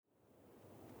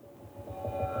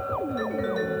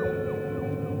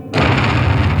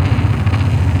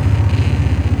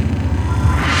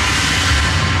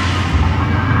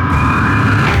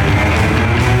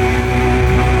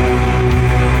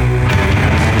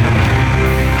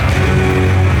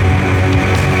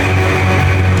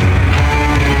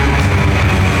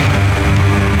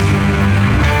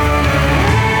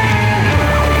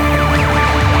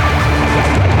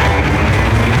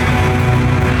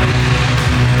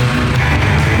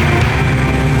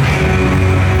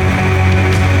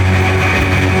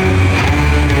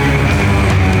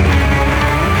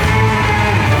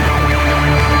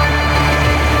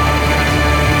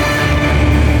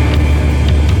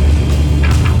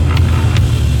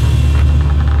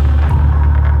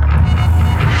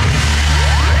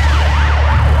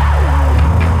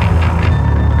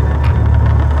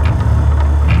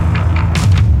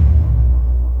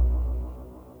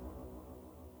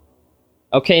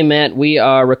Okay, Matt, we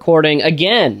are recording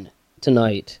again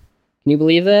tonight. Can you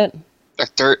believe that? A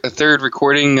third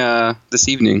recording this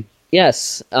evening.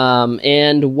 Yes,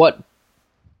 and what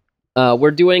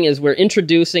we're doing is we're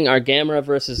introducing our Gamera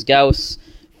versus Gyaos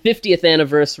 50th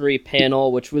anniversary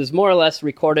panel, which was more or less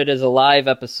recorded as a live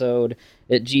episode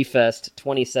at G-Fest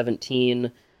 2017.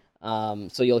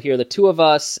 So you'll hear the two of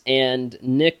us and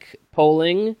Nick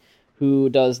Poling, who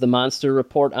does the Monster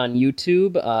Report on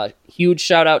YouTube. Huge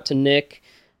shout out to Nick,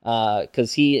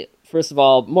 because he, first of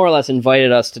all, more or less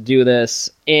invited us to do this,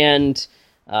 and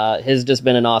has just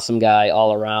been an awesome guy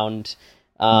all around.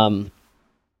 So,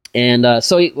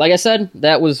 like I said,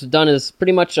 that was done as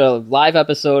pretty much a live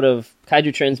episode of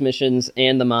Kaiju Transmissions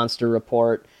and the Monster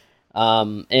Report.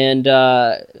 Matt,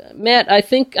 I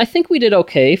think we did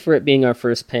okay for it being our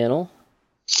first panel.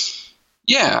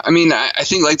 Yeah, I mean, I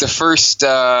think like the first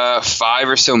 5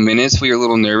 or so minutes we were a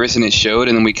little nervous and it showed,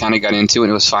 and then we kind of got into it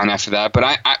and it was fine after that.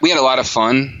 But we had a lot of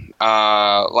fun.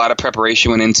 A lot of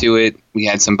preparation went into it. We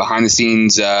had some behind the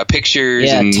scenes pictures.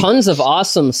 Yeah, and tons of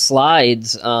awesome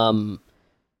slides that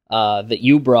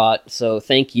you brought. So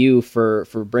thank you for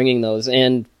bringing those.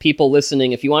 And people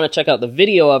listening, if you want to check out the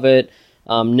video of it,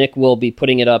 Nick will be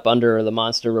putting it up under the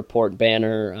Monster Report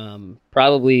banner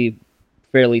probably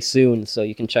fairly soon, so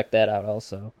you can check that out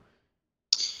also.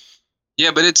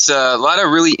 Yeah, but it's a lot of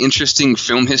really interesting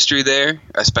film history there,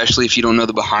 especially if you don't know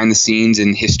the behind the scenes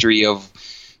and history of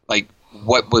like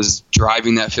what was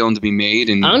driving that film to be made.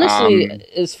 And honestly,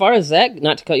 as far as that,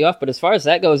 not to cut you off, but as far as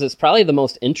that goes, it's probably the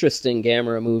most interesting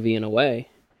Gamera movie in a way.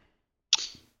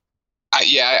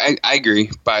 I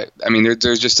agree, but I mean,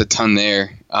 there's just a ton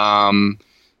there.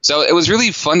 So it was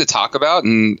really fun to talk about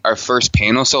in our first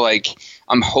panel. So like,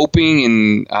 I'm hoping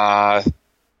and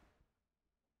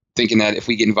thinking that if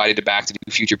we get invited back to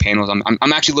do future panels,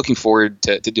 I'm actually looking forward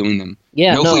to doing them. Yeah,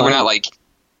 and hopefully we're not like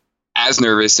as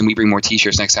nervous and we bring more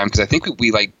T-shirts next time, because I think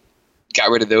we like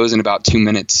got rid of those in about 2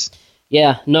 minutes.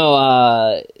 Yeah,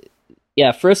 no,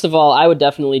 yeah. First of all, I would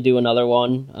definitely do another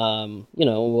one.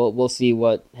 We'll see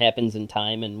what happens in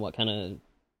time and what kind of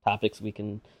topics we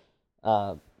can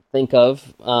think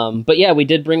of. But yeah, we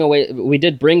did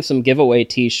bring some giveaway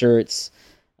T-shirts.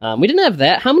 We didn't have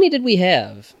that. How many did we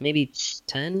have? Maybe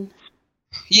 10?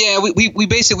 Yeah, we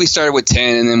basically started with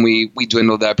 10, and then we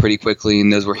dwindled that pretty quickly,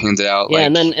 and those were handed out. Yeah,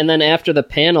 and then after the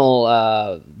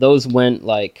panel, those went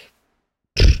like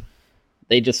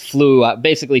they just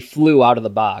basically flew out of the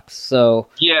box. So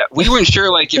yeah, we weren't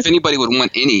sure like if anybody would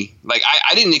want any. Like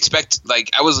I didn't expect,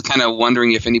 like I was kind of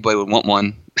wondering if anybody would want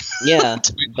one. Yeah,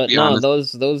 but no,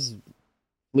 those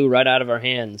flew right out of our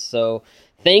hands. So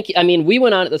thank you. I mean, we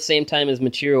went on at the same time as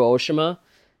Michiru Oshima,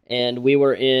 and we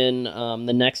were in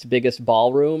the next biggest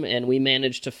ballroom, and we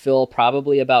managed to fill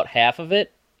probably about half of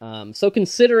it. So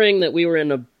considering that we were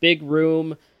in a big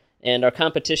room and our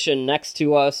competition next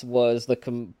to us was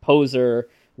the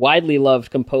widely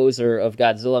loved composer of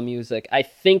Godzilla music, I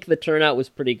think the turnout was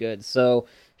pretty good. So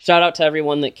shout out to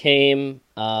everyone that came.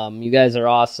 You guys are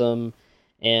awesome.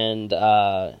 And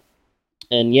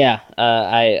yeah,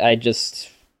 I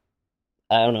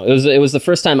don't know. It was the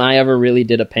first time I ever really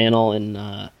did a panel,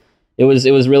 and it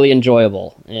was really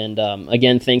enjoyable. And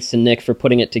again, thanks to Nick for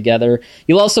putting it together.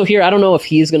 You'll also hear, I don't know if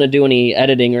he's going to do any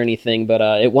editing or anything, but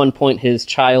at one point his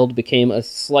child became a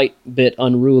slight bit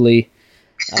unruly,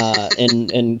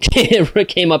 and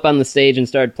came up on the stage and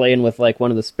started playing with like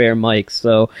one of the spare mics.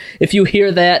 So if you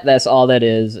hear that, that's all that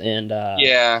is. And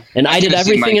yeah, and I did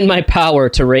everything in my power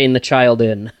to rein the child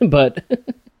in, but.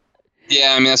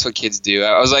 Yeah, I mean, that's what kids do.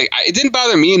 I was like, it didn't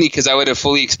bother me any, because I would have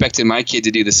fully expected my kid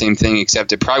to do the same thing,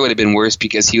 except it probably would have been worse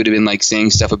because he would have been like saying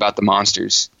stuff about the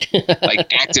monsters,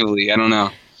 like actively. I don't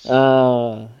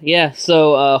know. Yeah,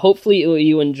 so hopefully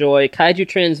you enjoy Kaiju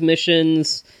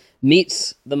Transmissions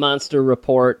meets the Monster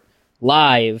Report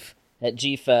live at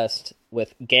G-Fest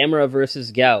with Gamera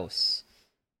versus Gyaos.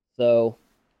 So,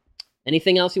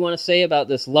 anything else you want to say about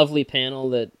this lovely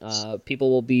panel that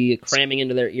people will be cramming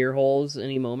into their ear holes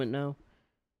any moment now?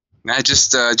 I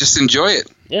just enjoy it.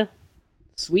 Yeah.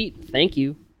 Sweet. Thank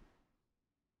you.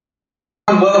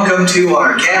 Welcome to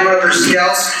our Gamera vs.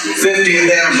 Gyaos 50th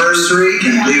anniversary.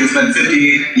 Can you believe it's been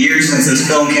 50 years since this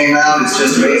film came out? It's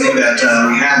just amazing that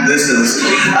we have this as,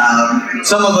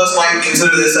 some of us might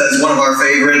consider this as one of our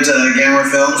favorite Gamera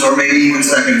films, or maybe even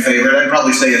second favorite. I'd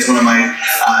probably say it's one of my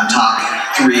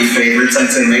top 3 favorites.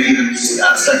 I'd say maybe even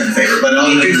second favorite. But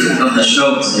of the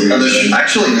show.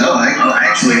 Actually, no. I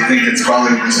actually think it's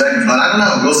probably the second, but I don't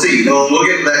know. We'll see. We'll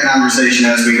get to that conversation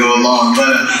as we go along.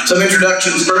 But some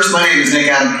introductions first. My name is Nick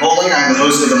Adam Poling. I'm the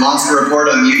host of the Monster Report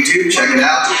on YouTube. Check it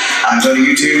out. Go to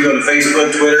YouTube, go to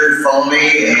Facebook, Twitter, follow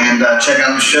me, and check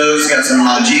out the shows. Got some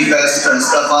G-Fest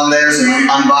stuff on there, some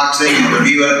unboxing and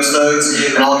review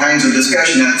episodes, and all kinds of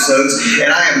discussion episodes.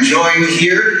 And I am joined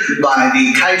here by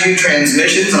the Kaiju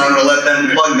Transmissions, and I'm going to let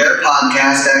them plug their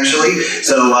podcast, actually.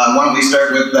 So why don't we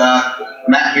start with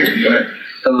Matt here? Go ahead.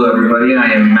 Hello, everybody.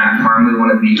 I am Matt Parmley,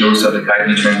 one of the hosts of the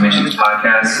Kaiju Transmissions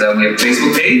podcast. We have a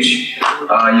Facebook page.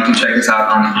 You can check us out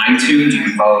on iTunes. You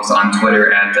can follow us on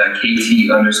Twitter at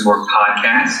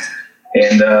KT_podcast.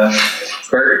 And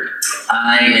Bird.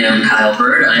 I am Kyle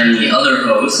Bird. I am the other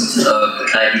host of the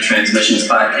Kaiju Transmissions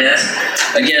podcast.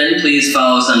 Again, please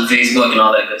follow us on Facebook and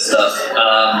all that good stuff.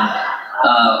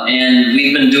 And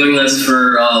we've been doing this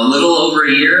for a little over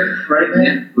a year, right?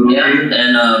 Yeah.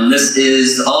 And this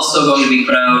is also going to be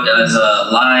put out as a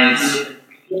live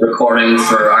recording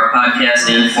for our podcast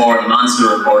and for the Monster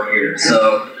Report here.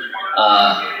 So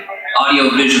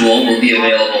audio visual will be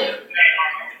available.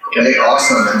 Okay,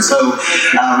 awesome. And so,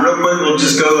 real quick, we'll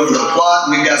just go over the plot.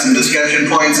 We've got some discussion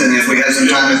points, and if we have some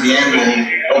time at the end, we'll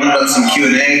open up some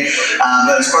Q&A.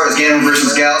 But as far as Gamera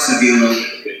versus Gyaos, if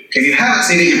you haven't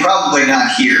seen it, you're probably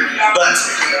not here. But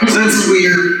since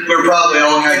we're probably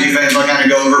all Kaiju fans, I'll kind of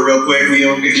go over it real quick.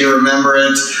 If you remember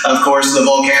it, of course, the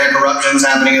volcanic eruptions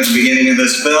happening at the beginning of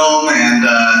this film, and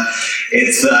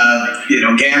it's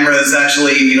Gamera is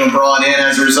actually brought in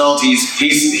as a result. He's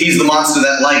the monster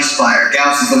that likes fire.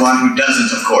 Gyaos is the one who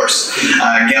doesn't, of course.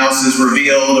 Gyaos is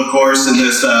revealed, of course, in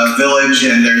this village,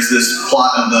 and there's this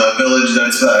plot of the village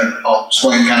that's I'll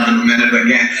explain kind of in a minute. But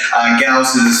again,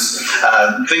 Gyaos is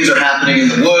things are happening in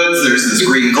the woods. There's this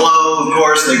green glow, of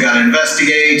course. They got to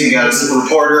investigate. You got a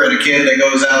reporter and a kid that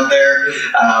goes out there.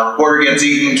 Reporter gets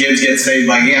eaten. Kids get saved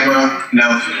by Gamera. We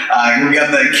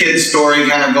got the kid story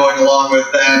kind of going along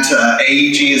with that.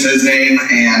 Eiichi is his name,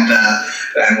 and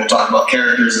we'll talk about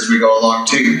characters as we go along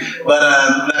too. But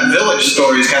that village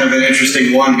story is kind of an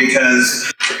interesting one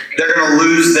because they're going to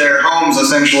lose their homes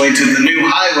essentially to the new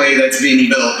highway that's being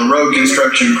built, the road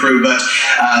construction crew, but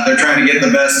they're trying to get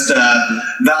the best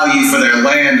value for their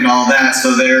land and all that,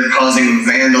 so they're causing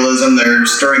vandalism, they're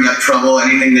stirring up trouble,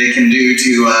 anything they can do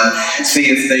to see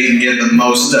if they can get the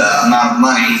most amount of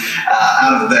money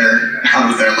out of their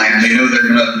land. They know they're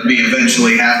going to be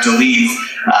eventually have to leave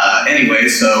anyway,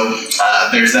 so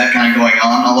there's that kind of going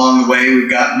on. Along the way,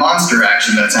 we've got monster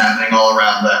action that's happening all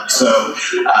around them. So,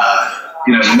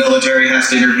 the military has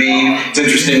to intervene. It's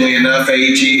interestingly enough,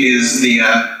 Eiichi is the,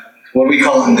 what we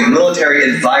call him, the military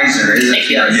advisor, isn't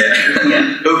he? Yeah.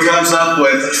 Who comes up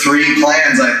with 3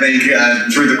 plans, I think,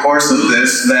 through the course of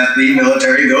this that the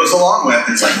military goes along with.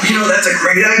 It's like, that's a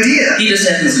great idea. He just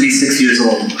happens to be 6 years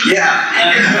old. Yeah.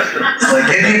 It's like,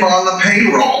 get him on the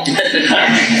payroll.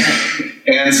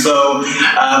 And so,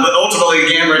 but ultimately,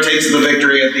 Gamera takes the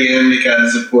victory at the end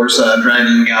because, of course,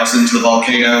 dragging Gyaos into the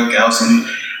volcano, Gyaos and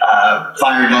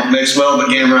fire don't mix well, but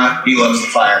Gamera, he loves the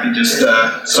fire. He just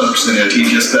soaks in it. He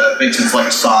just thinks it's like a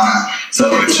sauna,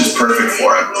 so it's just perfect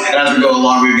for him. And as we go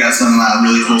along, we've got some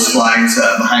really cool slides,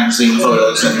 behind-the-scenes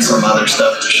photos, and some other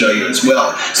stuff to show you as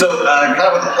well. So, kind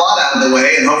of with the plot out of the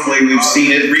way, and hopefully we've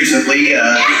seen it recently.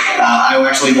 I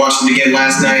actually watched it again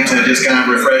last night to just kind of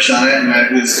refresh on it, and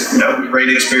it was, a great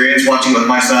experience watching with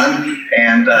my son,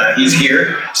 and he's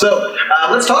here. So,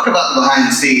 let's talk about the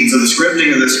behind-the-scenes of the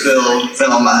scripting of this film.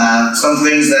 Some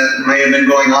things that may have been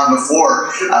going on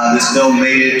before this film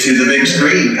made it to the big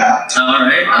screen. All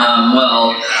right.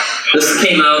 Well, this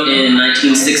came out in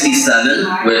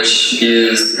 1967, which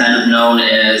is kind of known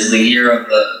as the year of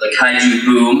the kaiju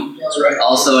boom. That's right.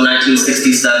 Also in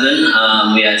 1967,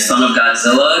 we had Son of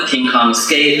Godzilla, King Kong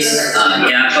Escapes,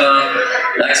 Gappa,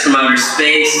 X from Outer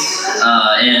Space,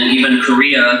 and even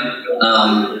Korea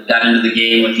got into the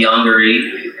game with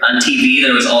Yongari. On TV,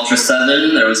 there was Ultra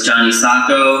 7, there was Johnny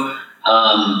Sacco,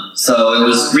 so it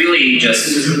was really just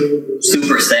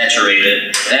super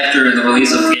saturated. After the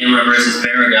release of Gamera vs.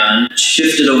 Baragon,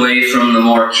 shifted away from the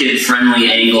more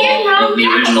kid-friendly angle of the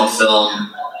original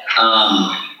film.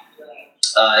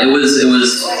 It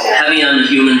was heavy on the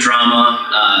human drama,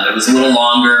 it was a little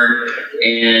longer,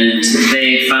 and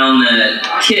they found that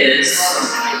kids,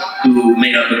 who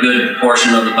made up a good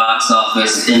portion of the box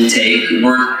office intake,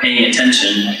 weren't paying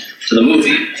attention to the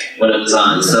movie when it was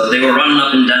on. So they were running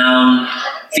up and down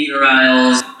theater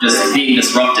aisles, just being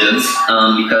disruptive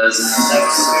because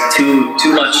too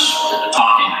much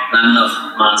talking, not enough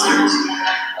monsters.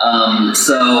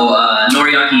 So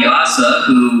Noriaki Yuasa,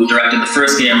 who directed the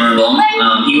first Gamera film,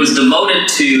 he was demoted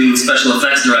to special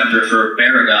effects director for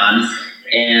Baragon,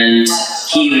 and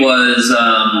he was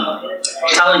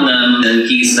telling them, and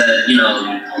he said,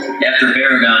 after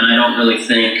Baragon, I don't really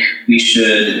think we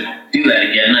should do that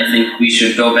again. I think we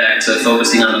should go back to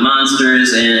focusing on the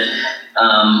monsters, and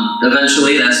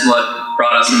eventually that's what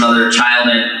brought us another child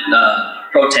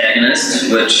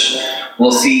protagonist, which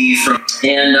we'll see from.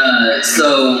 And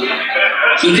so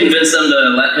he convinced them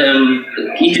to let him.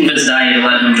 He convinced Dai to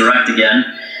let him direct again,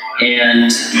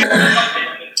 and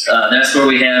that's where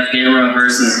we have Gamera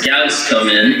versus Gyaos come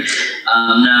in.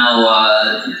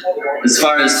 Now, as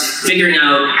far as figuring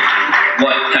out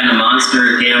what kind of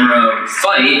monster Gamera would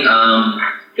fight,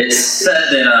 it's said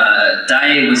that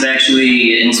Dai was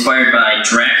actually inspired by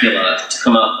Dracula to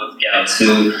come up with Gyaos,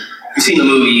 who, if you've seen the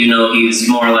movie, he's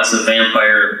more or less a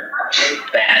vampire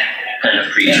bat kind of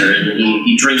creature, and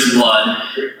he drinks blood.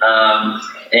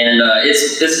 And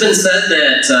it's been said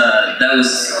that that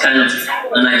was kind of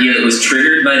an idea that was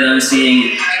triggered by them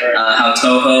seeing how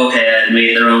Toho had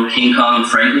made their own King Kong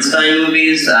and Frankenstein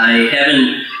movies. I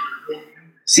haven't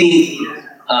seen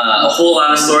a whole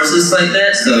lot of sources like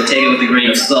that, so take it with a grain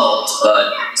of salt,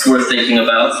 but it's worth thinking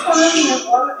about.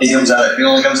 He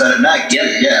only comes out at night.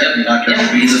 Yep.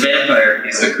 Yeah, He's a vampire.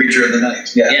 He's the creature of the night.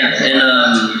 Yeah.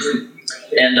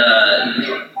 And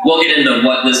we'll get into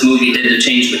what this movie did to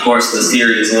change the course of the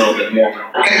series a little bit more.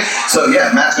 Okay, so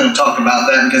Matt's going to talk about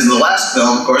that because the last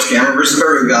film, of course, Gamera vs.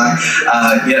 Barugon,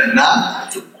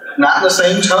 not in the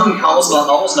same tone, almost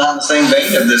not in the same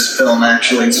vein of this film,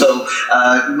 actually. So,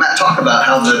 Matt, talk about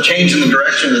how the change in the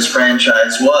direction of this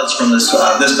franchise was from this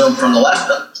film from the last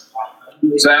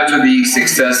film. So after the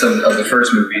success of the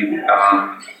first movie,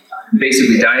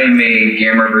 basically Dai made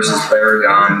Gamera vs.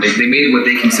 Baragon. They made what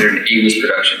they considered an A-list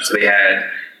production. So they had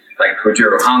like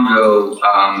Kojiro Hongo.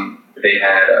 They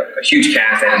had a huge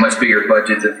cast and a much bigger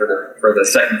budget for the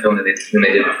second film than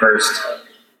they did the first.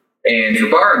 And for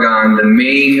Baragon, the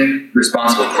main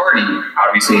responsible party,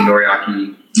 obviously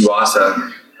Noriaki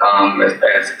Yuasa,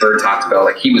 as Bird talked about,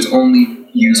 like he was only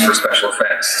used for special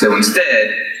effects. So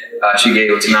instead,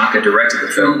 Shigeo Tanaka directed the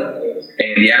film.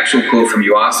 And the actual quote from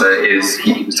Yuasa is,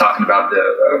 he was talking about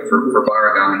for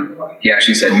Baragon, he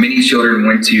actually said, many children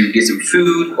went to get some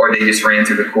food or they just ran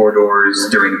through the corridors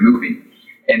during the movie.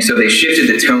 And so they shifted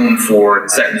the tone for the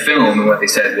second film, and what they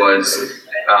said was,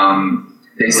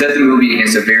 they set the movie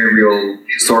against a very real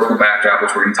historical backdrop,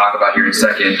 which we're going to talk about here in a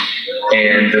second.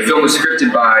 And the film was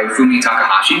scripted by Fumi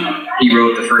Takahashi. He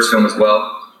wrote the first film as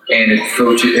well. And it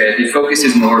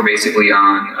focuses more basically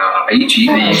on Aichi,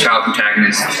 the child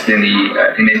protagonist, and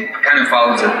it kind of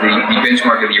follows the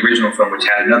benchmark of the original film, which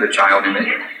had another child in it.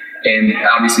 And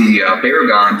obviously,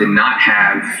 Baragon did not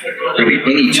have really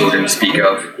any children to speak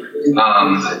of.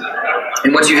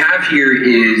 And what you have here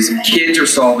is kids are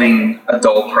solving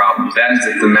adult problems. That is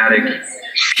the thematic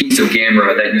piece of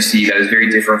Gamera that you see that is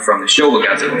very different from the Showa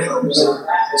Godzilla films.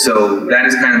 So that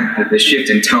is kind of the shift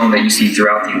in tone that you see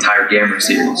throughout the entire Gamera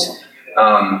series.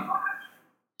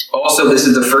 Also, this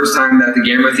is the first time that the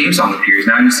Gamera theme song appears.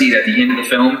 Now you see it at the end of the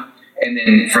film, and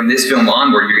then from this film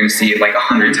onward, you're going to see it like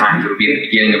 100 times. It'll be at the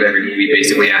beginning of every movie,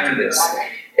 basically, after this.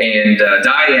 And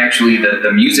Dai, actually,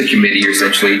 the music committee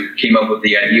essentially came up with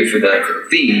the idea for the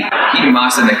theme.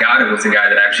 Hidemasa Nagata was the guy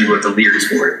that actually wrote the lyrics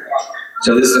for it.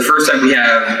 So this is the first time we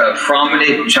have a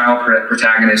prominent child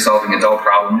protagonist solving adult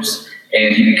problems,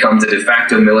 and he becomes a de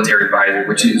facto military advisor,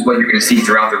 which is what you're going to see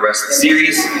throughout the rest of the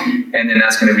series. And then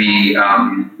that's going to be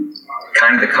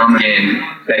kind of the common end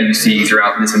that you see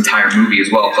throughout this entire movie as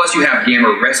well. Plus you have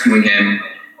Gamera rescuing him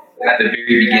at the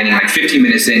very beginning, like 15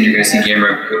 minutes in, you're going to see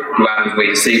Gamera go out of his way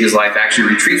to save his life, actually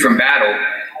retreat from battle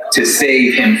to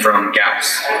save him from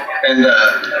Gyaos. And,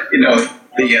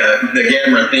 the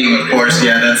Gamera theme, of course,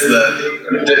 that's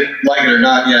like it or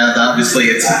not, obviously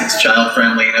it's child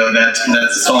friendly, that's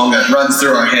a song that runs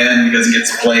through our head because it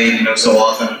gets played, so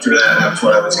often through that. That's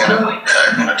what I was going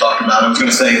to talk about. I was going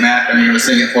to say, Matt, are you going to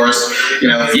sing it for us?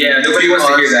 Yeah, nobody wants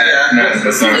to hear that. No,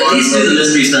 that's not. He's doing the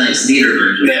Mystery Science Theater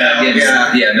version.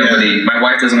 Yeah, nobody. My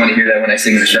wife doesn't want to hear that when I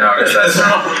sing in the shower.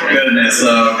 Goodness,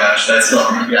 oh gosh, that's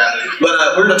something. Yeah,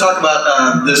 but we're going to talk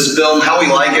about this film, how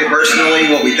we like it personally,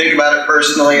 what we think about it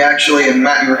personally, actually. And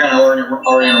Matt, you were kind of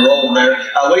already on a roll there.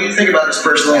 What do you think about this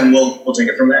personally? And we'll take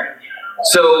it from there.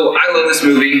 So I love this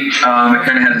movie. It kind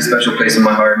of has a special place in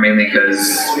my heart, mainly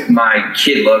because my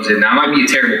kid loves it. Now, I might be a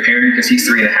terrible parent because he's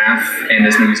 3.5, and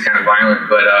this movie's kind of violent,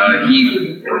 but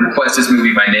he requests this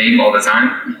movie by name all the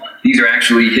time. These are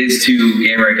actually his 2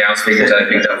 Gamera Gyaos figures that I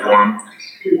picked up for him.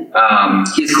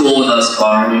 He's cool with us,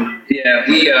 Carl. Yeah,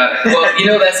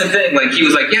 well, that's the thing. Like, he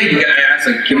was like, I asked,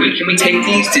 like, can we take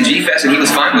these to G-Fest? And he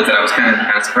was fine with it. I was kind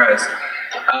of surprised.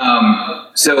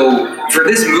 So for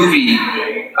this movie,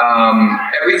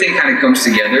 Everything kind of comes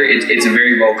together. It's a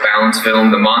very well balanced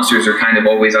film. The monsters are kind of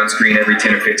always on screen every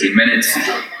 10 or 15 minutes.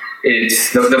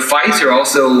 It's the fights are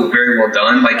also very well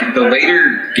done. Like the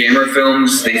later Gamera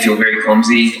films, they feel very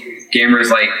clumsy. Gamera's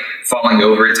like falling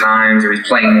over at times, or he's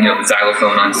playing the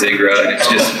xylophone on Zigra, and it's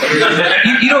just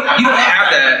you don't have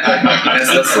that.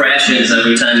 That's the crashes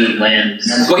every time he lands.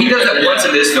 Well, he does that once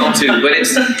in this film too, but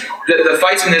it's the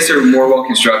fights in this are more well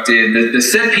constructed. The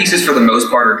set pieces for the most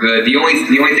part are good. The only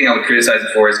thing I would criticize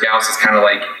it for is Gyaos is kind of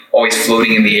like always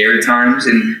floating in the air at times,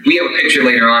 and we have a picture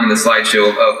later on in the slideshow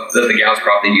of the Gyaos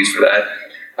prop they use for that.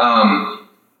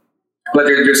 But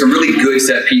there's some really good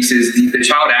set pieces. The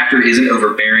child actor isn't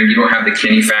overbearing. You don't have the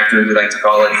Kenny factor, we like to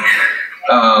call it.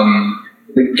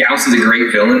 Gyaos is a great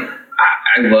villain.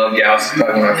 I love Gyaos. He's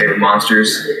probably one of my favorite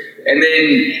monsters. And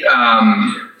then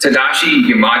Tadashi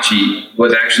Yamachi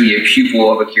was actually a pupil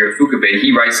of Akira Ifukube.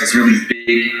 He writes this really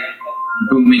big,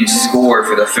 booming score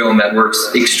for the film that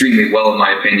works extremely well, in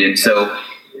my opinion. So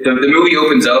the movie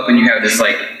opens up and you have this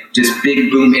just big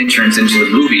boom entrance into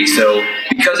the movie. So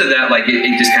because of that,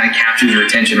 it just kind of captures your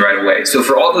attention right away. So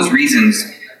for all those reasons,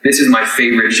 this is my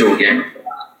favorite Showa Gamera.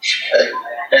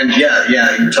 And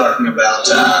you're talking about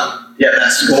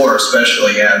that score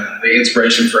especially, the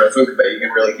inspiration for Ifukube. You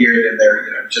can really hear it in there.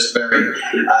 Just very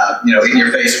in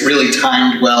your face, really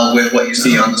timed well with what you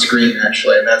see on the screen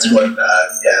actually, and that's what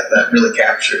that really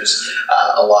captures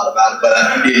a lot about it.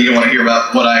 But you don't want to hear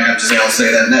about what I have to say. I'll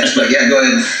say that next. But yeah, go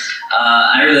ahead.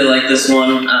 I really like this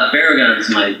one. Baragon's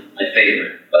my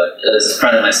favorite, but it's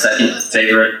probably my second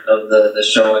favorite of the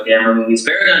Showa Gamera movies.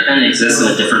 Baragon kind of exists in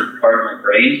a different part of my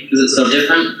brain because it's so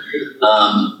different.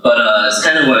 But it's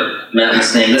kind of what Matt was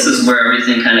saying. This is where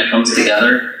everything kind of comes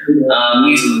together.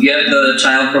 You have the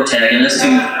child protagonist who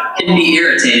can be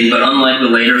irritating, but unlike the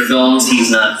later films, he's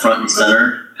not front and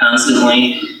center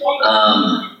constantly.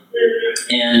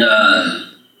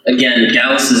 Again,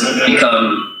 Gyaos has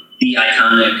become the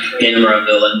iconic Gamera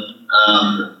villain.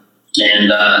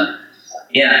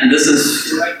 This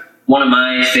is one of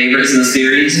my favorites in the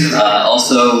series.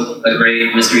 Also a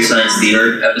great Mystery Science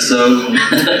Theater episode.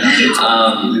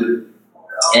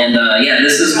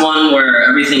 This is one where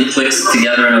everything clicks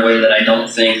together in a way that I don't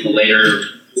think the later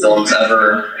films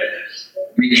ever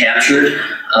recaptured.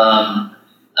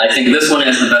 I think this one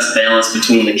has the best balance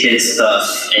between the kids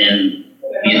stuff and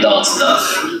the adult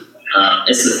stuff.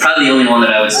 It's probably the only one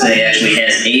that I would say actually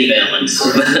has a balance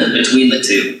between the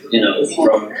two.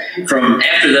 From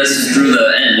after this through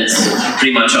the end, it's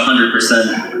pretty much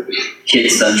 100%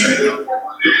 kid-centric.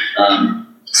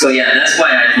 That's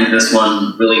why I think this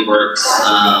one really works.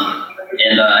 I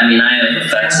have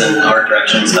effects and art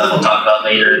direction and stuff I'll talk about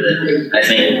later that I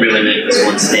think really make this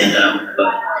one stand out.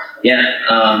 But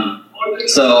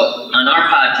so on our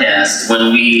podcast,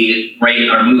 when we rate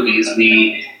our movies,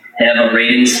 we have a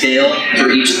rating scale for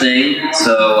each thing.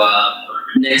 So,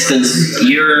 Nick, since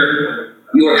you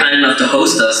were kind enough to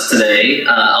host us today,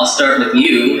 I'll start with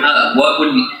you. What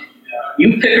would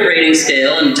you pick a rating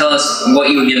scale and tell us what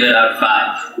you would give it out of 5?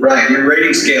 Right, your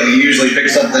rating scale, you usually pick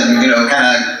something, kind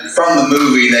of from the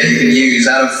movie that you can use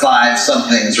out of 5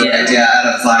 somethings, right? Yeah, out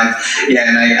of 5. Yeah,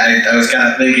 and I was kind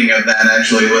of thinking of that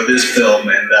actually with this film,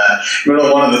 and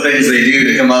one of the things they do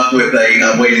to come up with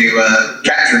a way to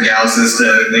capture Gyaos is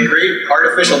they create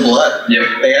artificial blood.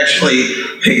 Yep. They actually,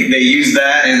 they use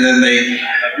that, and then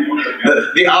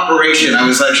the operation, I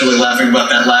was actually laughing about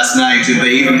that last night.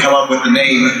 They even come up with the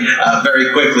name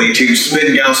very quickly to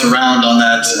spin Gyaos around on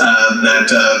that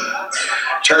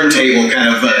turntable kind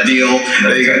of deal.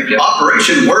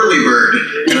 Operation Whirlybird.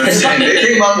 And they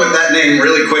came up with that name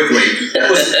really quickly. That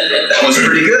was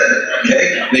pretty good.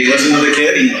 Okay, they listened to the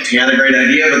kid. He had a great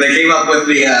idea, but they came up with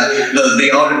the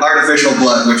artificial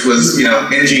blood, which was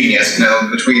ingenious.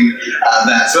 Between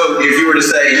that. So if you were to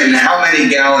say, how many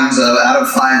gallons out of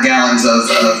 5 gallons of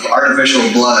artificial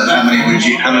blood,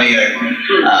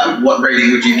 what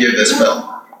rating would you give this film?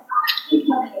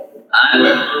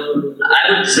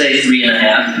 I would say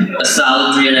 3.5, a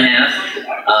solid 3.5.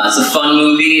 It's a fun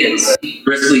movie. It's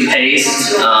briskly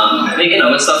paced.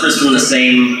 It suffers from the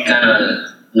same kind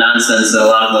of nonsense that a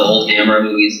lot of the old Gamera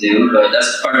movies do, but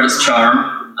that's part of its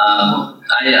charm.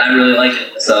 I really like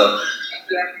it. So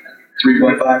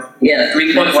 3.5. Yeah,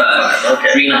 3.5.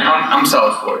 Okay. 3.5. I'm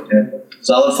solid 4. Yeah.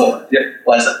 Solid 4. Yeah.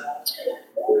 Why is that?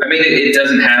 I mean, it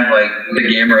doesn't have the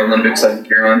Gamera Olympics like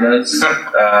Giron does,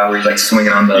 where he's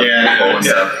swinging on the pole and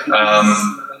stuff.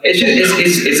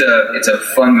 It's a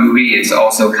fun movie. It's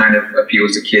also kind of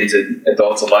appeals to kids and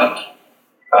adults alike.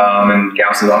 And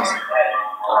Gyaos is awesome.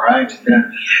 All right, yeah.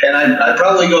 And I'd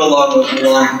probably go along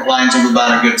the lines of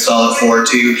about a good solid 4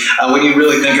 too. When you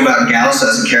really think about Gyaos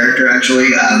as a character, actually,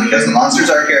 because the monsters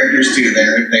are characters too.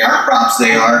 They aren't props.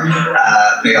 They are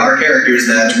characters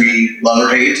that we love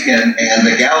or hate, and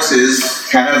the Gyaos is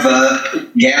kind of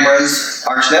Gamera's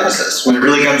arch nemesis. When it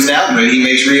really comes down to it, he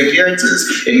makes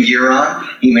reappearances in Giron.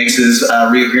 He makes his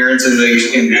reappearance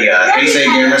in the Heisei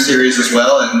Gamera series as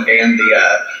well, and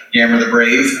the Gamera the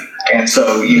Brave. And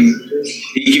so he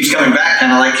keeps coming back,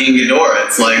 kind of like King Ghidorah.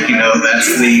 It's like,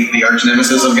 that's the arch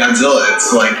nemesis of Godzilla.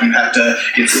 It's like you have to.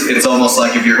 It's almost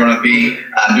like if you're going to be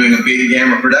doing a big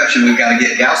Gamera production, we've got to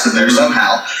get Gyaos in there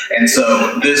somehow. And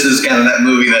so this is kind of that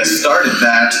movie that started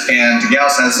that. And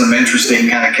Gyaos has some interesting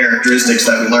kind of characteristics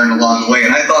that we learned along the way.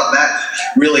 And I thought that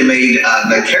really made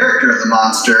the character of the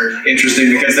monster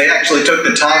interesting, because they actually took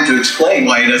the time to explain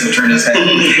why he doesn't turn his head.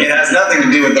 It has nothing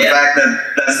to do with the fact that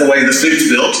that's the way the suit's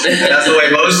built. That's the way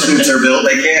most suits are built.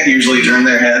 They can't usually turn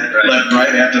their head left and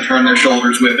right. They have to turn their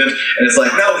shoulders with it. And it's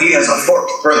like, no, he has a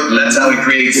forked throat. And that's how he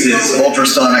creates his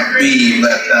ultrasonic beam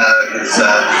that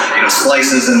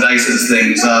slices and dices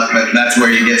things up. And that's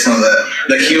where you get some of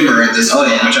the humor in this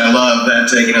film, which I love. That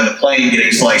the plane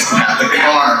getting sliced in half, the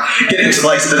car getting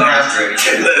sliced in half.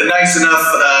 Nice enough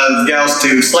Gyaos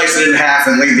to slice it in half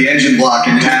and leave the engine block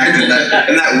intact, and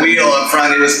that wheel up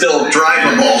front, it was still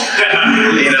drivable.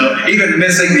 Even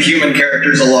missing the human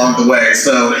characters along the way.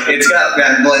 So it's got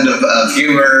that blend of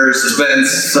humor,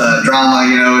 suspense,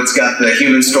 drama. It's got the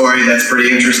human story that's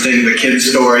pretty interesting, the kid's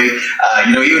story.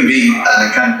 Even being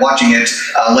kind of watching it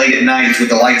late at night with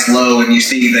the lights low, and you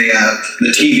see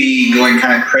the TV going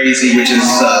kind of crazy, which is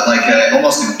like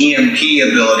almost an EMP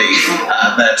ability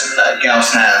that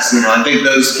Gyaos has. I think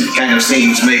those kind of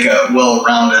scenes make a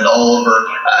well-rounded, all-over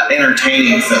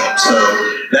entertaining film. So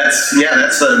that's a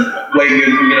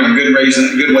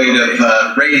good way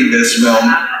of rating this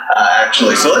film,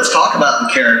 actually. So let's talk about the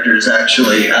characters,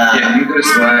 actually. You go to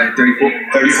slide 34.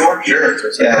 34? Sure.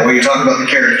 Yeah, we can talk about the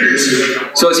characters.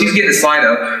 So as he's getting the slide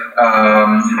up,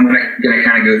 I'm going to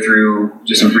kind of go through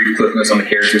just some brief clip notes on the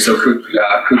characters. So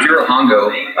Kojiro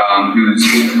Hongo, who's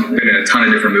been in a ton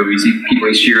of different movies. He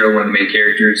plays Shiro, one of the main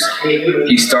characters.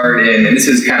 He starred in, and this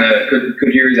is kind of,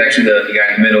 Kojiro is actually the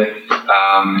guy in the middle.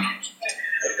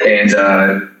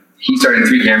 He started in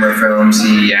 3 Gamera films.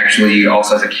 He actually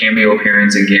also has a cameo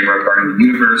appearance in Gamera Guardian of the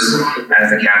Universe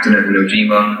as the captain of the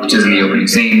Nojima, which is in the opening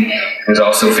scene. He was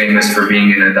also famous for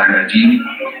being in a Daimajin.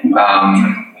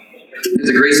 There's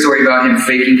a great story about him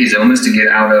faking his illness to get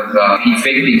out of, he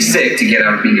faked being sick to get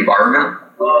out of being a Barugan.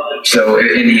 So,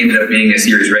 and he ended up being a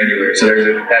series regular. So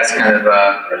that's kind of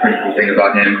a pretty cool thing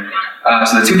about him.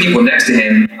 So the 2 people next to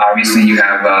him, obviously you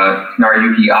have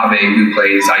Naruyuki Abe, who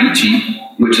plays Aichi,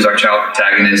 which is our child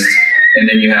protagonist. And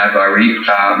then you have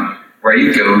Ryuko,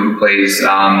 who plays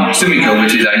Sumiko,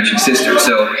 which is Aichi's sister.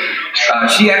 So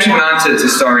she actually went on to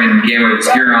star in Gamera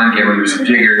vs. Giron, Gamera vs.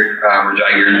 Jiger,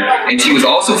 and she was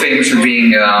also famous for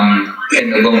being in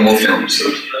the Lone Wolf films.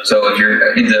 So if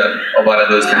you're into a lot of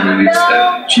those kind of movies,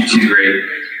 she's great.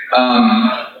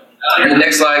 On the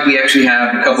next slide, we actually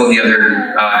have a couple of the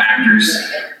other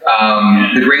actors.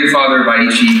 The grandfather of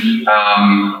Aichi,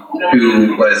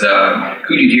 who was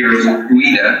Kujihiro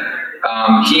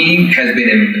Ueda, he has been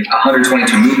in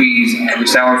 122 movies,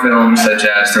 Kurosawa films such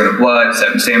as Throne of Blood,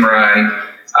 Seven Samurai,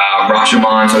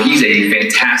 Rashomon. So he's a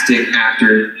fantastic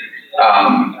actor.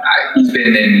 He's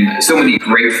been in so many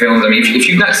great films. I mean, if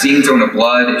you've not seen Throne of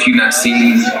Blood, if you've not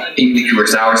seen any of the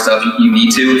Kurosawa stuff, you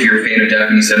need to if you're a fan of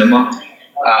Japanese cinema.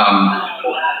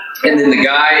 And then the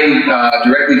guy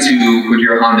directly to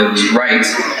Kojiro Hondo's right,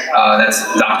 that's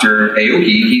Dr.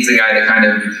 Aoki. He's the guy that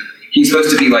he's supposed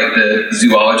to be like the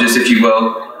zoologist, if you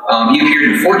will. He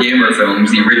appeared in 4 Gamera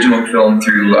films, the original film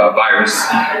through Virus.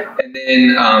 And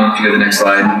then, if you go to the next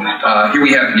slide, here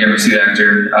we have the Gamera suit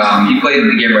actor. He played in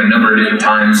the Gamera a number of different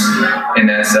times, and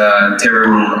that's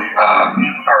Teru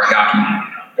Aragaki.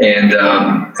 And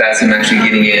that's him actually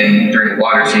getting in during the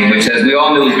water scene, which, as we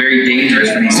all know, is very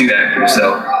dangerous for these suit actors.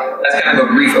 So that's kind of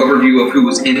a brief overview of who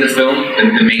was in the film,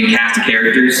 the main cast of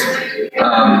characters.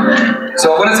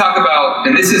 So I want to talk about,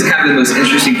 and this is kind of the most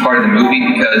interesting part of the movie,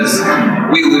 because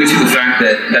we alluded to the fact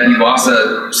that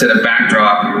Yuasa set a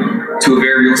backdrop to a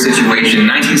very real situation.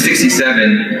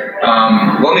 1967,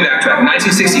 let me backtrack.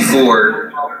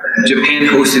 1964, Japan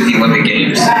hosted the Olympic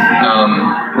Games.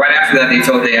 Right after after that, they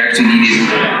felt they actually needed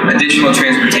additional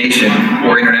transportation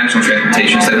or international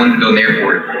transportation, so they wanted to build an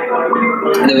airport.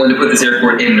 And they wanted to put this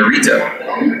airport in Narita.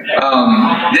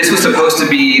 This was supposed to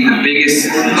be the biggest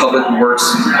public works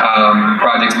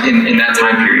project in that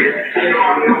time period.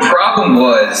 The problem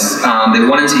was they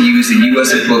wanted to use the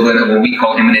U.S. equivalent of what we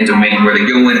call eminent domain, where they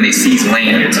go in and they seize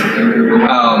land.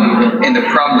 And the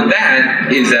problem with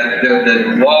that is that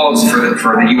the laws for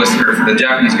the U.S. or for the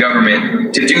Japanese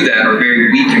government to do that are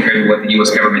very weak compared to what the U.S.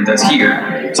 government does here.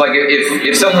 It's like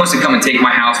if someone wants to come and take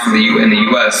my house in the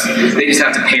U.S., they just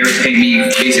have to pay me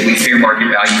basically fair market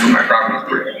value for my property.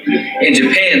 In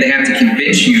Japan, they have to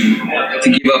convince you to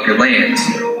give up your land,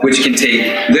 which can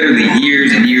take literally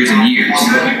years and years and years.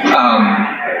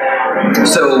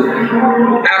 So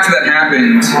after that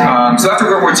happened, so after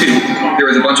World War II, there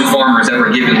was a bunch of farmers that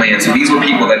were given land. So these were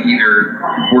people that either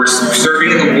were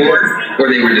serving in the war or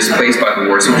they were displaced by the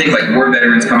war. So think like war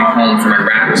veterans coming home from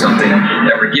Iraq or something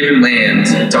that were given land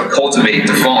to cultivate,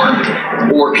 to farm,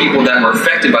 or people that were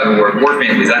affected by the war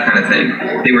families, that kind of thing.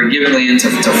 They were given land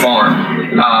to farm.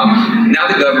 Now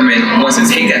the government wants to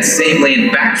take that same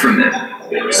land back from them.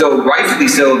 So rightfully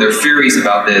so, they're furious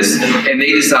about this, and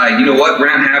they decide, you know what,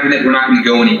 we're not having it, we're not going to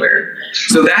go anywhere.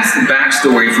 So that's the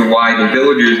backstory for why the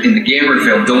villagers in the Gamera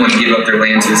film don't want to give up their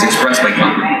land to this expressway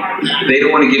company. They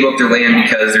don't want to give up their land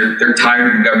because they're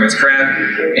tired of the government's crap,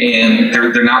 and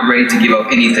they're not ready to give up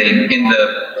anything. And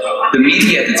the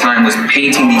media at the time was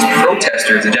painting these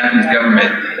protesters, the Japanese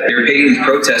government, they were painting these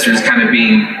protesters kind of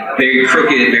being very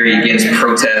crooked, very against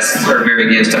protests, or very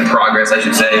against progress, I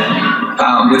should say,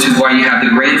 which is why you have the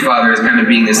grandfather as kind of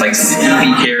being this like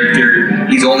sleepy character.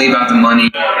 He's only about the money.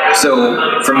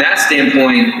 So from that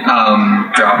standpoint,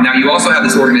 drop. Now you also have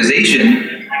this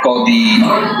organization called the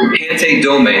Hantei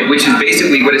Dome, which is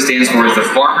basically what it stands for is the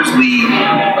Farmers League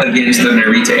against the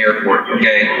Narita Airport,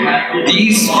 okay?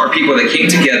 These are people that came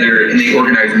together and they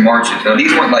organized marches. Now,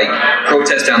 these weren't like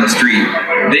protests down the street.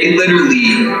 They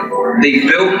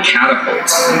built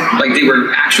catapults. Like, they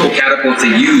were actual catapults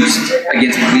they used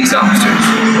against police officers,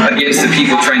 against the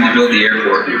people trying to build the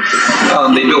airport.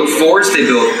 They built forts, they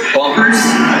built bunkers.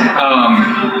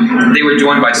 They were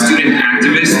joined by student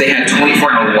activists. They had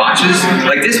 24-hour watches.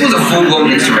 Like, this was a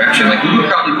full-blown insurrection. Like, we would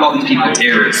probably call these people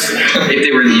terrorists if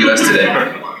they were in the U.S. today.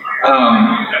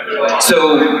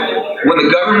 So when the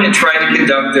government tried to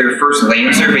conduct their first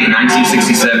land survey in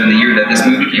 1967, the year that this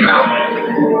movie came out,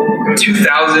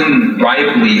 2,000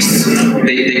 riot police,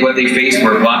 what they faced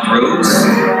were blocked roads,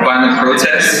 violent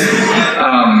protests.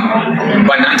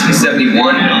 By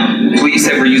 1971, police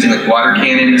that were using like water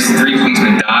cannons, 3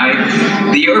 policemen died.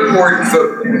 The airport,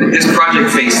 this project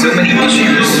faced so many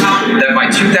issues that by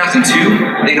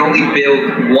 2002, they'd only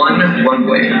built 1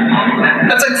 runway.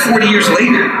 That's like 40 years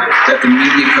later that the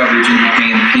media coverage in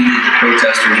Japan painted the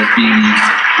protesters as being these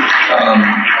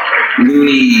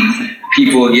loony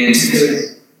people against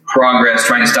progress,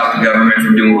 trying to stop the government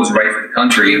from doing what was right for the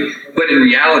country. But in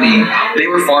reality, they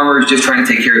were farmers just trying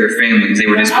to take care of their families. They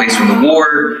were displaced from the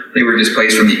war, they were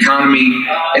displaced from the economy,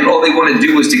 and all they wanted to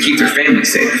do was to keep their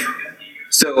families safe.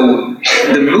 So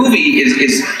the movie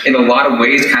is in a lot of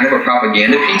ways kind of a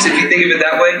propaganda piece, if you think of it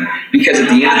that way, because at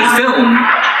the end of the film,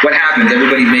 what happens?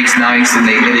 Everybody makes nice and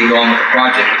they go on with the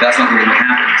project, but that's not really what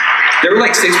happened. There were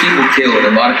like 6 people killed,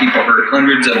 a lot of people hurt,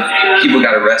 hundreds of people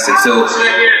got arrested. So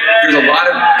there's a lot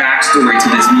of backstory to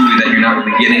this movie that you're not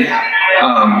really getting.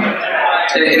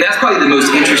 And that's probably the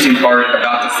most interesting part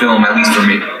about the film, at least for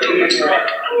me.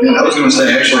 Yeah, I was going to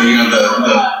say, actually,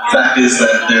 the fact is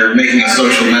that they're making a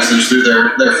social message through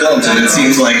their films, and it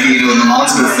seems like, in the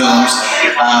monster films,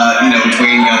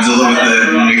 between Godzilla with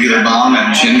the nuclear bomb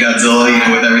and Shin Godzilla,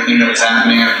 with everything that was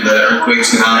happening after the earthquake,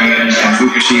 tsunami, and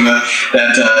Fukushima,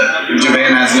 that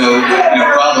Japan has no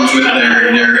problems with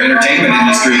their entertainment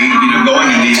industry, going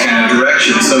in these kind of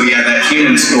directions. So yeah, that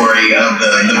human story of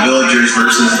the villagers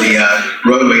versus the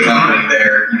roadway company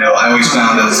there, I always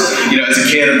found as a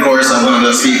kid, of course, I wanted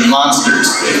to see the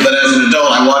monsters, but as an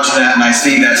adult, I watch that and I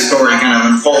see that story kind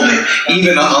of unfolding.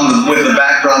 Even with the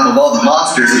backdrop of all the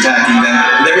monsters attacking them,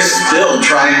 they're still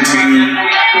trying to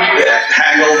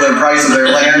haggle the price of their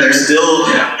land. They're still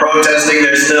protesting.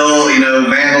 They're still,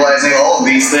 vandalizing all of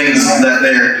these things that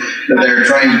they're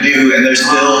trying to do, and they're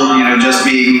still, just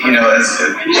being, as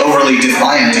overly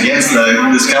defiant against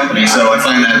this company. So I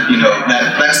find that,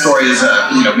 that story is,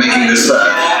 making this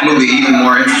movie even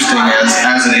more interesting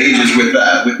as it ages with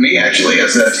me, actually,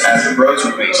 as it grows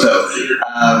with me. So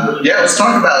let's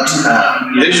talk about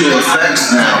visual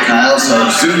effects now, Kyle. So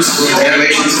suits,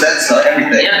 animation sets,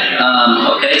 everything.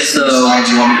 Yeah. Okay. So slides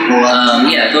you want me to pull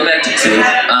up? Go back to 2.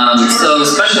 So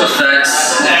special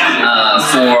effects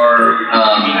for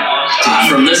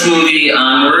from this movie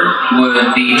onward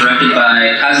would be directed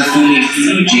by Kazufumi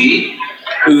Fuji,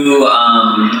 who,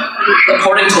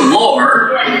 according to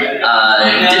lore,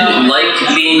 didn't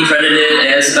like being credited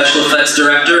as special effects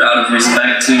director out of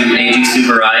respect to Eiji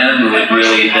Tsuburaya, who had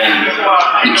really been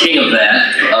the king of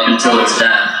that up until his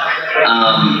death.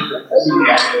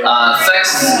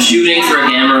 Effects shooting for a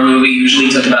Gamera movie usually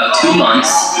took about 2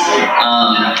 months.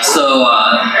 So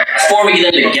before we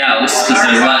get into Gyaos, because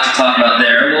there's a lot to talk about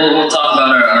there, we'll talk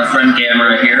about our friend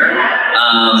Gamera here.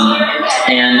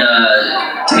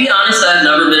 To be honest, I've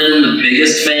never been the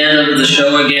biggest fan of the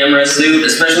Showa Gamera suit,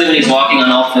 especially when he's walking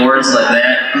on all fours like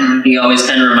that. He always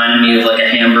kind of reminded me of like a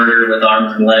hamburger with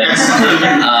arms and legs.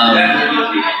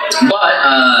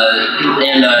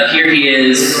 Here he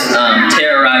is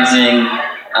terrorizing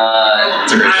our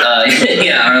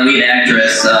lead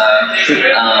actress,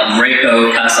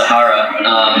 Reiko Kasahara.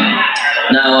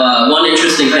 Now, one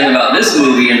interesting thing about this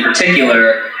movie in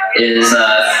particular is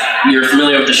you're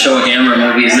familiar with the Showa Gamera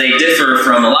movies. They differ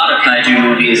from a lot of kaiju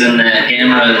movies in that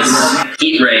Gamera's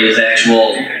heat ray is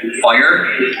actual fire,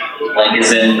 like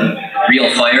is in real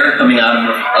fire coming out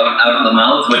of the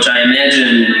mouth, which I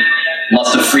imagine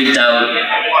must have freaked out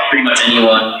pretty much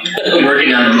anyone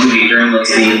working on the movie during those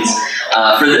scenes.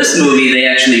 For this movie, they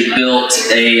actually built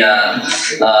a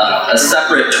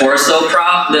separate torso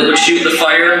prop that would shoot the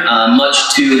fire,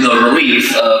 much to the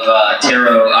relief of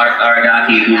Taro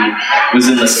Aragaki, who was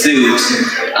in the suit.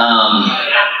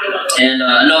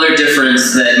 Another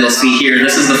difference that you'll see here,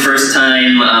 this is the first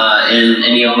time in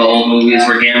any of the old movies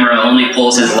where Gamera only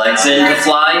pulls his legs in to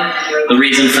fly. The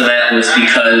reason for that was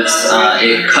because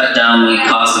it cut down the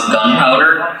cost of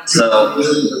gunpowder. So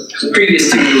the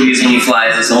previous 2 movies when he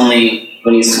flies, it's only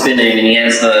when he's spinning and he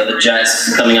has the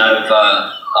jets coming out of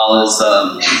all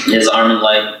his arm and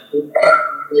leg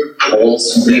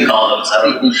holes. What do you call those? I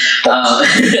don't know.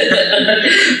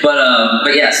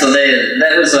 But yeah, so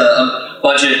that was a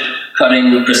budget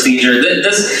cutting procedure.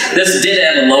 This did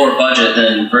have a lower budget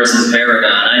than versus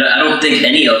Varagon. I don't think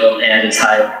any of them had as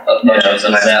high of budget as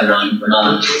that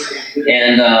one.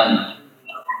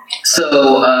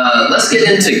 So let's get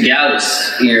into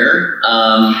Gyaos here.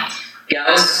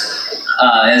 Gyaos,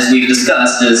 as we've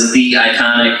discussed, is the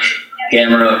iconic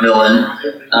Gamera villain,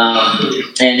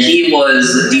 and he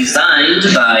was designed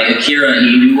by Akira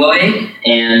Inoue,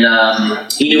 and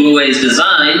Inoue's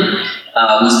design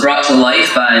was brought to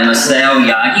life by Masao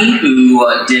Yagi, who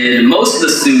did most of the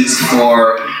suits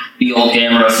for the old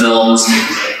Gamera films.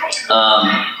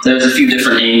 There's a few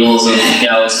different angles of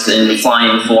Gyaos in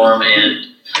flying form and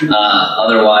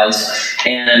otherwise,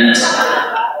 and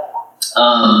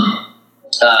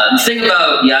the thing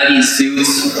about Yagi's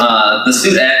suits, the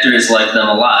suit actors liked them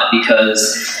a lot because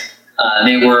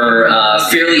they were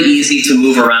fairly easy to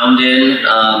move around in.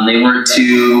 They weren't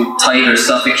too tight or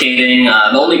suffocating.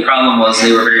 The only problem was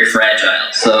they were very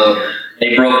fragile, so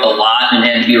they broke a lot and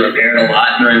had to be repaired a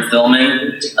lot during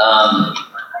filming.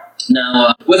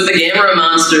 Now, with the Gamera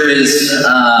monsters,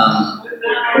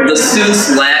 the suits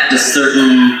lacked a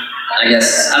certain, I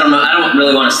guess, I don't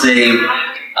really want to say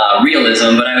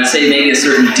realism, but I would say maybe a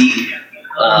certain deep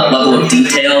level of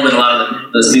detail that a lot of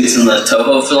the suits in the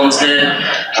Toho films did.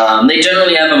 They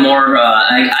generally have a more,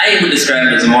 I would describe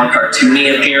it as a more cartoony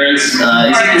appearance.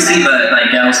 As you can see by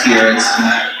Gyaos here, it's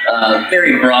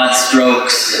very broad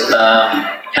strokes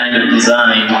kind of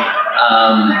design.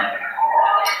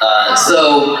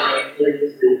 So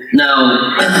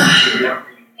now,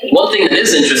 one thing that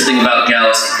is interesting about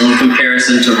Gyaos in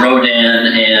comparison to Rodan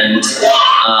and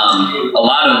a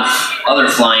lot of other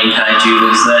flying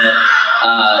kaiju is that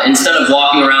instead of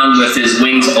walking around with his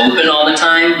wings open all the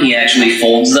time, he actually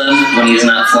folds them when he's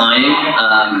not flying.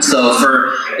 So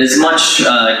for as much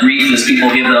grief as people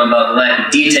give them about the lack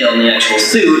of detail in the actual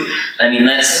suit, I mean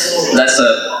that's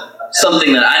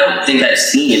something that I don't think I've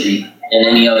seen in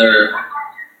any other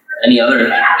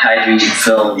kaiju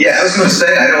film. Yeah, I was going to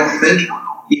say, I don't think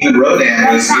even Rodan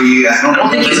was the. I don't know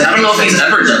if he's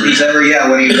ever done.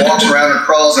 When he walks around or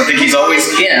crawls, I think he's always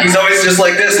just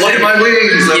like this. Look at my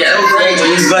wings. So great.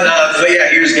 But yeah,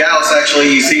 here's Gyaos.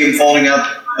 Actually, you see him folding up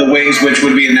the wings, which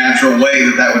would be a natural way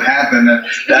that would happen.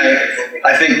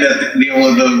 I think that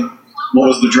what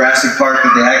was the Jurassic Park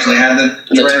that they actually had the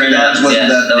pteranodons? Wasn't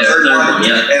that the third one?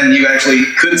 Yeah. And you actually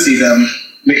could see them.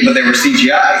 But they were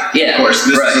CGI. Yeah, of course.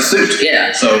 This is a suit.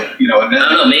 Yeah. So I don't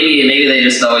know. Maybe they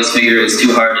just always figured it was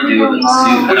too hard to do with a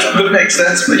suit, which would make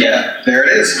sense. But yeah, there it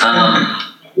is.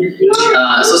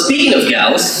 So speaking of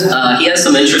Gyaos, he has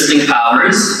some interesting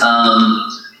powers.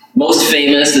 most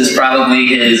famous is probably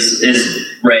his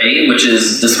ray, which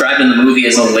is described in the movie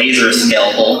as a laser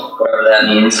scalpel, whatever that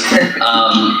means.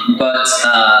 But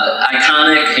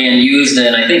iconic and used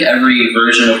in, I think, every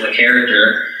version of the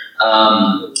character.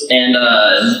 And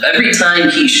every time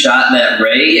he shot that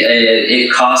ray,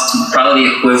 it cost probably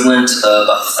the equivalent of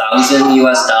 $1,000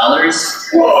 US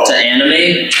to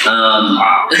animate.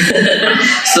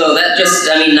 So that just,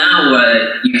 I mean, now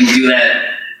you can do that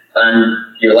on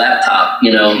your laptop,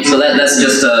 you know. So that's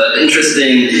just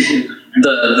interesting.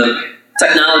 The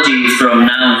technology from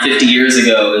now and 50 years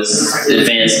ago is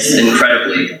advanced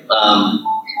incredibly.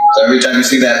 So every time you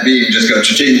see that beam, just go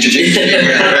cha-ching, cha-ching, cha-ching,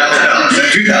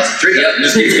 1,000, 2,000, 3,000, yep.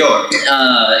 Just keeps going.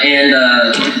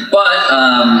 But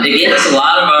it gave us a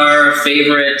lot of our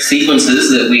favorite sequences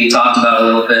that we talked about a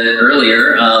little bit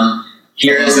earlier.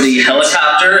 Here's the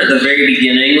helicopter at the very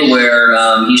beginning where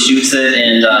he shoots it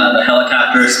and the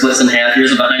helicopter splits in half.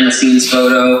 Here's a behind-the-scenes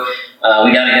photo.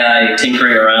 We got a guy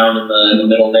tinkering around in the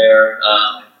middle there.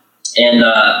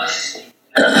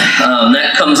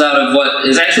 That comes out of what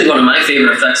is actually one of my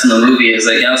favorite effects in the movie, is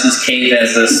that Gyaos' cave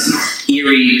has this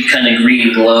eerie kind of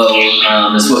green glow.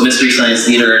 It's what Mystery Science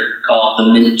Theater called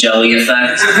the mint jelly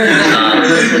effect.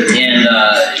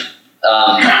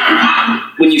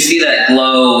 When you see that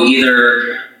glow,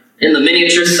 either in the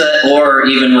miniature set or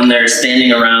even when they're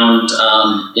standing around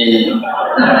in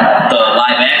the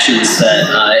live action set,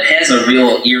 it has a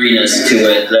real eeriness to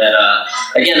it that,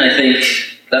 again, I think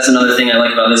that's another thing I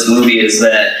like about this movie, is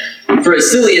that for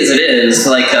as silly as it is,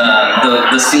 like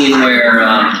the scene where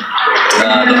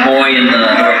the boy and the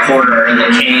reporter are in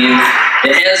the cave,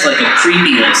 it has like a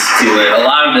creepiness to it. A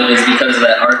lot of it is because of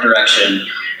that art direction.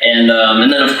 And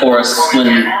then, of course, when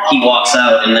he walks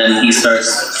out and then he starts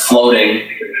floating,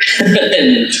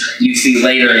 and you see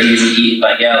later he's eaten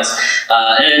by Gyaos.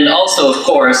 And also, of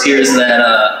course, here's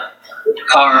that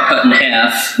car cut in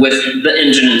half with the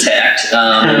engine intact.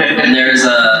 And there's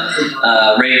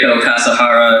Reiko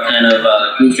Kasahara kind of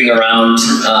goofing around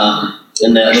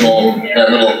in that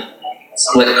little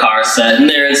split car set. And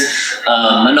there's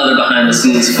another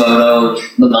behind-the-scenes photo,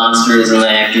 the monsters and the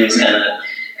actors kind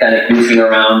of goofing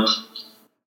around.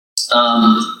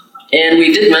 And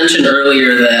we did mention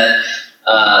earlier that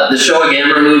the Showa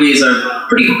Gamera movies are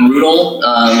pretty brutal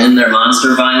in their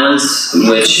monster violence,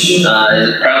 which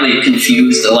probably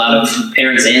confused a lot of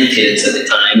parents and kids at the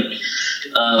time.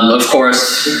 Of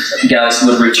course, Gyaos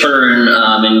would return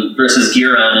versus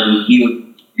Giron, and he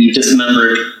would be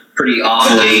dismembered pretty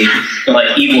awfully,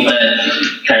 like Evil Dead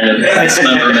kind of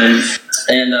dismemberment.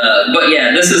 And but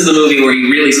yeah, this is the movie where you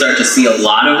really start to see a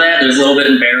lot of that. There's a little bit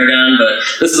in Baragon, but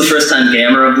this is the first time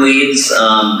Gamera bleeds.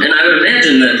 And I would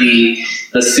imagine that the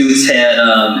suits had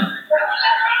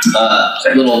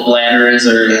little bladders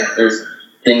or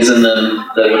things in them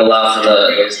that would allow for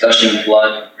those gushing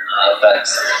blood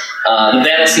effects. The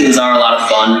battle scenes are a lot of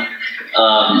fun.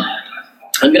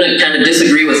 I'm going to kind of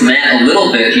disagree with Matt a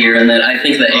little bit here in that I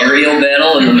think the aerial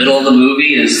battle in the middle of the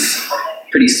movie is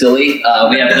pretty silly.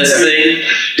 We have this thing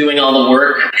doing all the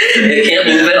work. It can't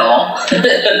move at all.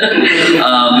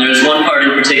 There's one part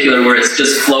in particular where it's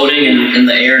just floating in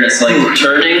the air and it's like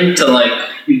turning to like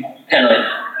kind of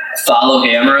follow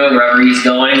Gamera wherever he's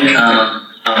going.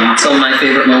 Some of my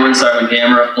favorite moments are when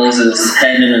Gamera pulls his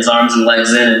head and his arms and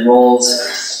legs in and rolls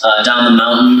down the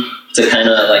mountain to kind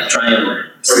of like try and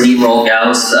steamroll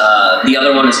Gyaos. The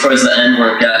other one is towards the end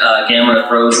where Gamera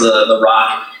throws the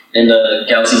rock into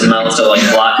Gyaos' mouth to like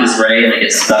block his ray and it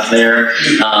gets stuck there.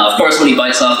 Of course, when he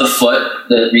bites off the foot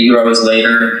that regrows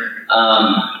later.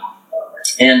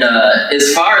 And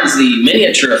as far as the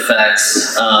miniature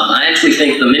effects, I actually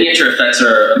think the miniature effects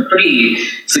are a pretty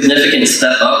significant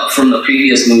step up from the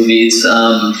previous movies.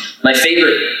 My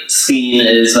favorite scene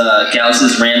is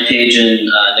Gyaos' rampage in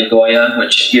Nagoya,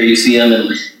 which here you see him in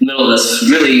the middle of this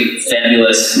really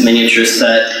fabulous miniature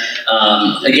set.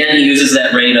 Again, he uses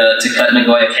that ray to cut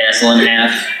Nagoya Castle in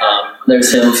half.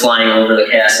 There's him flying over the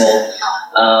castle.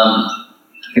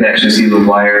 You can actually see the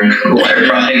wire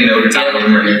hanging over top of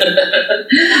him.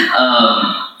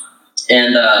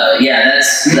 Yeah,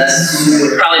 that's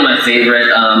probably my favorite.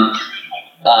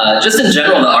 Just in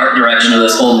general, the art direction of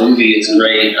this whole movie is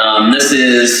great. This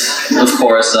is, of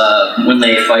course, when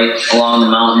they fight along the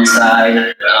mountainside.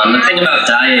 The thing about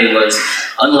Daiei was,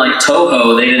 unlike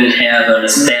Toho, they didn't have an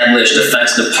established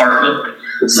effects department.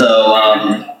 So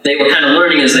they were kind of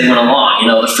learning as they went along. You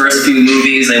know, the first few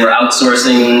movies, they were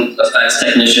outsourcing effects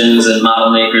technicians and model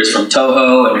makers from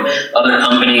Toho and other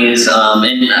companies.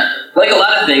 And like a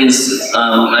lot of things,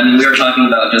 I mean, we were talking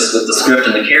about just with the script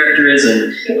and the characters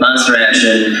and monster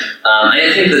action. I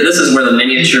think that this is where the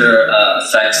miniature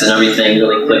effects and everything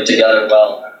really click together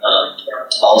well.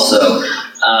 also.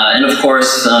 And of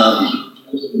course,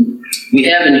 we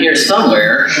have in here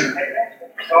somewhere,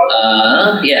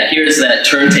 here's that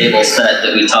turntable set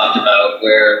that we talked about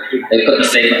where they put the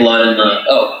fake blood in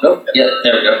the,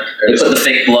 there we go. They put the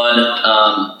fake blood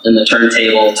in the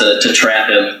turntable to trap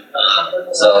him.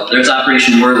 So there's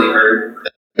Operation Whirlybird.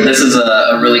 This is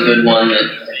a really good one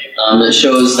that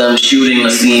shows them shooting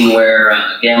the scene where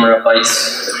Gamera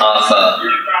bites off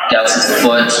Gyaos'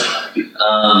 foot.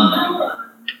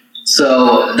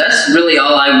 So that's really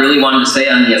all I really wanted to say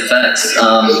on the effects.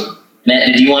 Matt,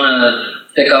 did you want to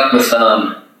pick up with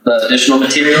the additional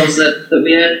materials that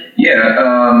we had?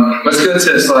 Yeah, let's go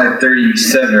to slide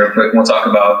 37 real quick, and we'll talk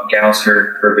about Gyaos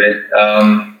for a bit.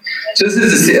 So this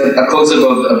is a close-up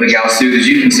of the Gyaos suit. As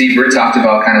you can see, Britt talked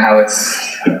about kind of how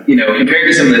it's, compared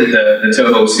to some of the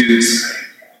Toho suits,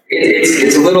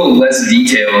 it's a little less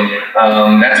detailed.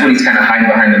 That's when he's kind of hiding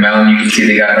behind the mountain. You can see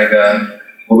they got like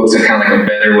what looks like kind of like a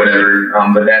bed or whatever,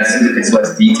 but it's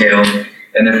less detailed.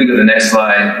 And if we go to the next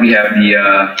slide, we have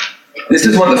this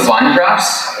is one of the flying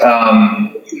props.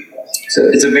 So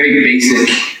it's a very basic,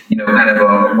 kind of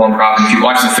a one prop. If you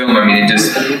watch the film, I mean, it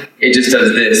just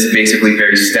does this, basically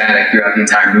very static throughout the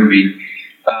entire movie.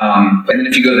 And then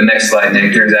if you go to the next slide,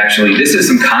 Nick, this is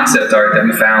some concept art that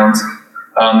we found.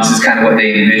 This is kind of what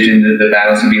they envisioned the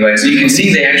battles would be like. So you can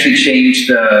see they actually changed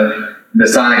the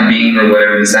sonic beam or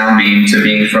whatever, the sound beam, to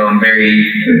being from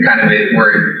very kind of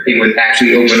where it would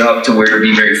actually open up to where it would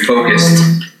be very focused.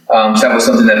 So that was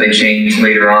something that they changed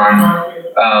later on.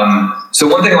 So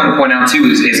one thing I want to point out too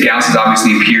is Gyaos has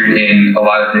obviously appeared in a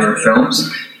lot of different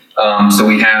films. So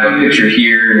we have a picture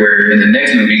here where in the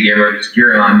next movie, Gamera vs.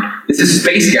 Gyaos, this is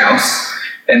Space Gyaos.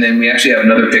 And then we actually have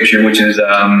another picture which is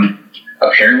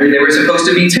apparently they were supposed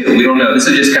to be two. We don't know. This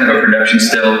is just kind of a production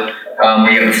still.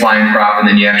 Where you have the flying prop, and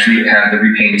then you actually have the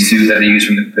repainted suit that they used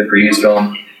from the previous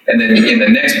film. And then in the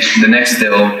next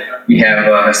still, we have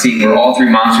a scene where all three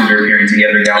monsters are appearing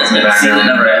together. Gyaos in the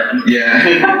background.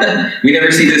 Yeah, we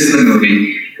never see this in the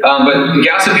movie. But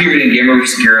Gyaos appeared in Gamera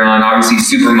vs. Gyaos, obviously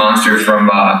super monster from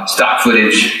stock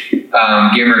footage.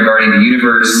 Gamera Guarding the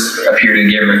Universe appeared in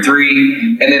Gamera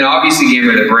 3, and then obviously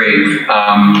Gamera the Brave.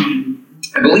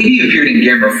 I believe he appeared in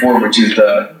Gamera 4, which is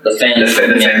the fan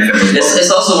film.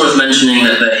 It's also worth mentioning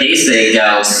that the Heisei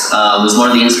Gyaos was one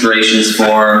of the inspirations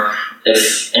for,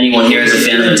 if anyone here is a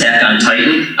fan of Attack on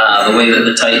Titan, the way that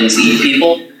the Titans eat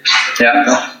people.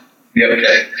 Yeah. Yeah.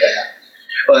 Okay.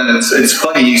 Well, and it's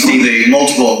funny, you see the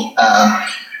multiple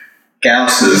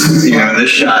Gyauses, in this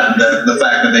shot, the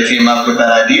fact that they came up with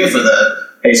that idea for the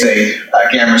Heisei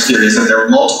Gamera series, that there were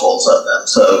multiples of them.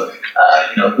 So,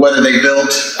 whether they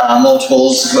built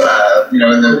multiples, in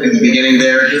the beginning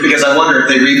there, because I wonder if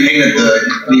they repainted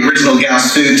the original Gyaos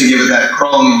suit to give it that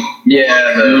chrome.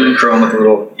 Yeah, the chrome with a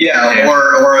little. Yeah,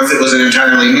 or if it was an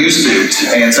entirely new suit,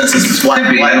 and since it's black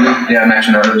and white, I'm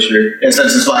actually not really sure. And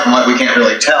since it's black and white, we can't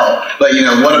really tell. But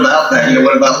what about that?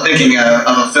 What about thinking of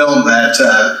a film that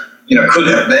could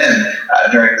have been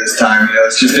during this time?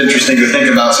 It's just interesting to think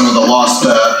about some of the lost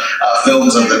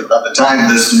films of the time.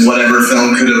 This whatever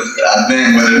film could have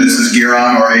been, whether this is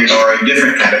Giron or a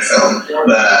different kind of film.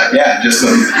 But just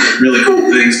some really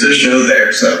cool things to show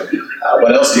there. So,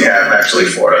 what else do you have actually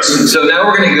for us? So now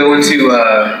we're going to go into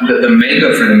the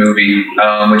manga for the movie,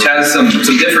 which has some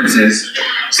differences.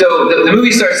 So the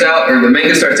movie starts out, or the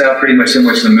manga starts out pretty much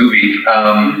similar to the movie.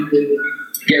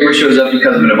 Gamera shows up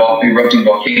because of an erupting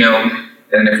volcano,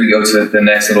 and if we go to the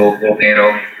next little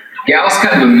panel, Gyaos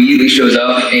kind of immediately shows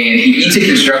up, and he eats a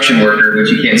construction worker, which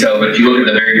you can't tell, but if you look at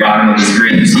the very bottom of the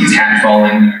screen, you see his hat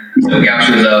falling. So Gyaos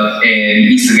shows up and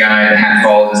eats the guy, the hat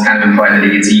falls, it's kind of implied that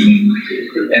he gets eaten.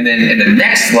 And then in the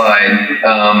next slide,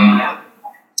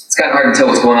 it's kind of hard to tell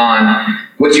what's going on.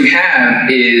 What you have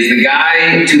is the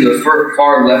guy to the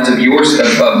far left of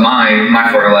my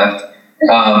far left.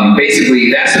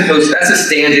 Basically, that's a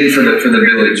stand-in for the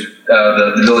village,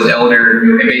 the village elder,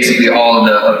 and basically all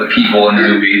of the people in the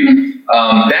movie.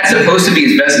 That's supposed to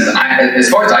be as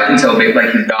far as I can tell,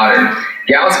 like his daughter.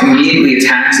 Gyaos immediately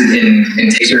attacks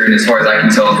and takes her, and as far as I can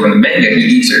tell from the manga, he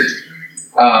eats her.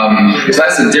 So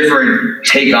that's a different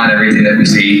take on everything that we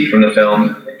see from the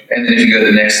film. And then if you go to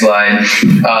the next slide,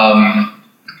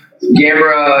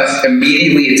 Gamera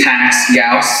immediately attacks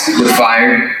Gyaos with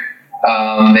fire.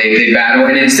 They battle,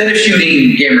 and instead of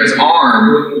shooting Gamera's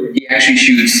arm, he actually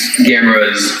shoots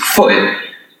Gamera's foot.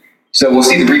 So we'll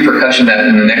see the repercussion of that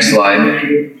in the next slide.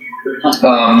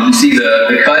 You see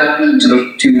the cut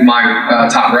to my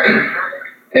top right,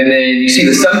 and then you see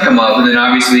the sun come up, and then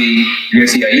obviously you're going to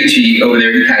see Aichi over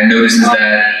there. He kind of notices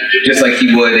that, just like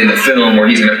he would in the film, where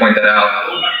he's going to point that out.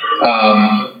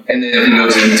 And then if we go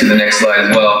to the next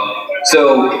slide as well.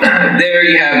 So there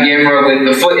you have Gamera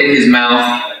with the foot in his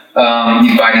mouth.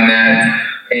 He's biting that,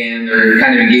 and they're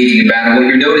kind of engaging in battle. What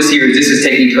you notice here is this is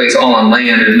taking place all on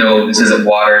land. This isn't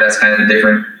water. That's kind of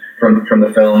different from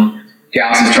the film.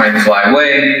 Gyaos is trying to fly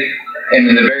away, and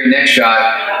then the very next shot,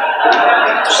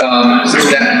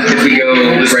 if we go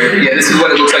right, this is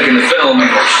what it looks like in the film,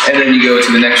 and then you go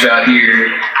to the next shot here.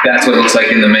 That's what it looks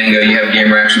like in the manga. You have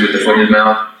Gamera actually with the foot in his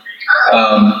mouth.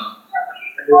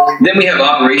 Then we have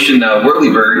Operation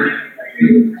Whirlybird.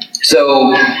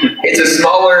 So it's a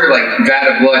smaller vat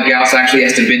of blood. Gyaos actually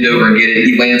has to bend over and get it.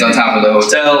 He lands on top of the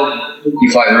hotel. He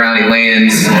flies around. He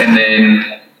lands, and then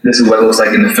this is what it looks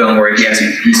like in the film, where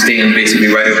he stands basically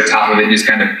right over top of it, just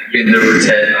kind of bends over his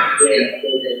head.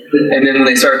 And then when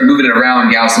they start moving it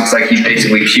around, Gyaos looks like he's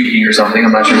basically puking or something.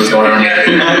 I'm not sure what's going on here.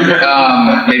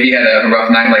 Maybe he had a rough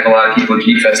night, like a lot of people at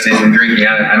G-Fest and drinking.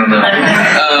 I don't know.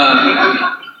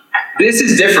 This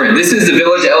is different. This is the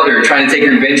village elder trying to take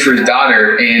revenge for his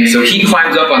daughter, and so he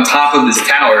climbs up on top of this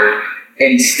tower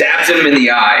and he stabs him in the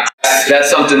eye. That's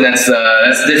something that's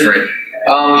different.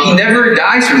 He never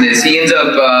dies from this. He ends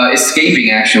up escaping,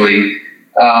 actually.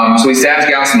 So he stabs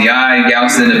Gyaos in the eye.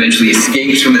 Gyaos then eventually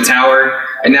escapes from the tower,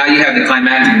 and now you have the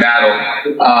climactic battle.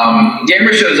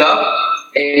 Gamera shows up,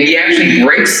 and he actually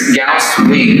breaks Gyaos'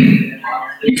 wing.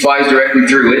 He flies directly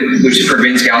through it, which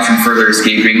prevents Gyaos from further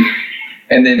escaping.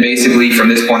 And then basically from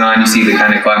this point on, you see the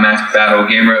kind of climactic battle.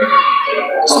 Gamera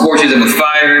scorches him with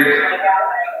fire,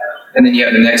 and then you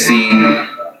have the next scene.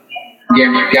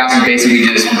 Gyaos is basically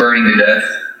just burning to death.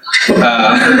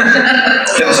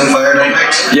 Gyaos on fire, don't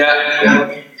mix. Yeah.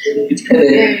 And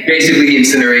then basically he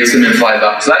incinerates him and flies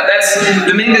off. So that's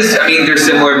the mangas. I mean, they're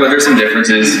similar, but there's some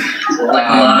differences. Like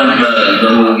a lot of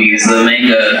the movies, the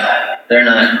manga,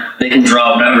 they can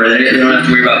draw whatever. They don't have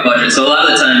to worry about budget. So a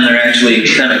lot of the time they're actually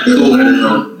kind of cooler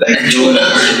than the actual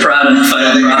product.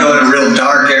 They can go in a real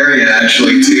dark area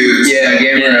actually too. Yeah,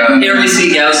 Gamera. Here we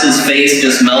see Gyaos' face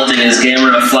just melting as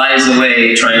Gamera flies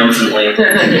away triumphantly.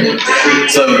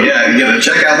 So yeah, you gotta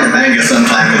check out the manga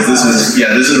sometime, because this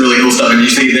is really cool stuff. And you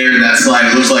see there in that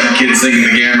slide, it looks like a kid singing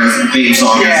the Gamera theme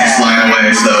song as he's flying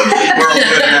away. So we're all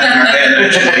putting that in our head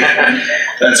actually.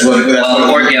 That's what.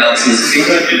 Poor Gyaos is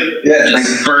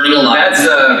just burning alive. That's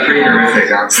pretty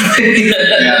horrific, honestly.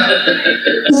 Yeah.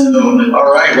 So,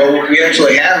 all right. Well, we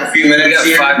actually have a few minutes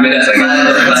here. 5 minutes, I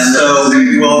guess. So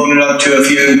we'll open it up to a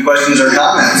few questions or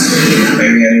comments.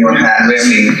 Maybe anyone has. Do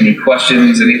we have any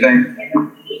questions? Anything?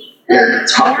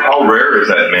 How rare is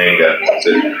that manga?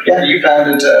 Yeah, you found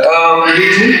it.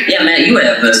 Yeah, Matt, you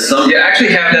have this. Yeah, I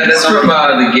actually have that. That's from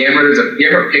the Gamera. There's a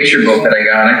Gamera picture book that I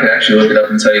got. I could actually look it up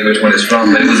and tell you which one it's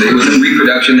from. But it was a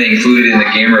reproduction they included in the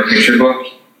Gamera picture book,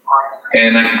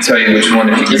 and I can tell you which one.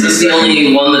 If you Is this the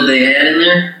only one that they had in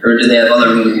there, or did they have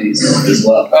other movies as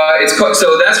well? It's called,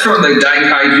 so that's from the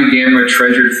Daikaiju Gamera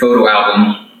Treasured Photo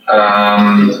Album.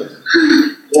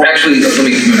 Actually, let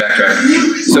me backtrack.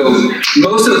 So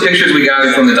most of the pictures we got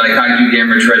are from the Daikaiju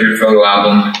Gamera Treasured Photo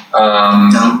Album.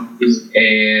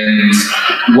 And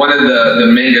one of the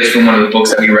mangas from one of the books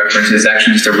that we referenced is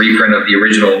actually just a reprint of the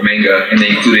original manga, and they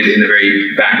included it in the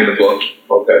very back of the book.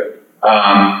 Okay.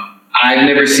 I've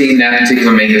never seen that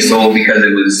particular manga sold because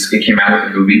it came out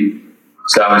with a movie.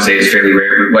 So I would say it's fairly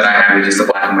rare, but what I have is just a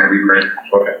black and white reprint.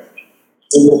 Okay.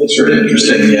 It's really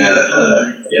interesting,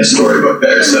 storybook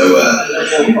there. So,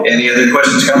 any other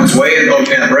questions, comments? Wade? Oh,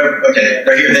 yeah,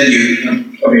 right here, then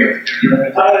you. Over here. Did you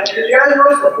guys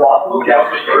notice the plot of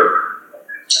Gyaos?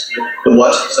 The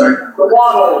what? Sorry? The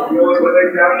plot hole. You know, when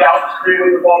they found Gyaos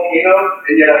with the volcano,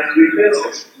 and you have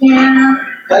sweetness? Yeah.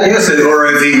 I guess or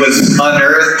if he was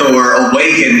unearthed or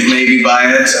awakened maybe by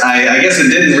it. I guess it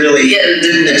didn't really. Yeah,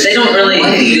 they don't really.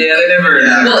 Yeah, they never.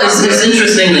 Yeah. Well, it's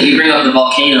interesting that you bring up the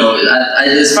volcano.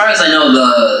 As far as I know,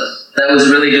 that was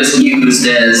really just used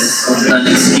as an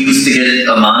excuse to get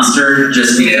a monster,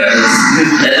 just because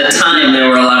at the time there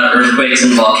were a lot of earthquakes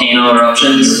and volcano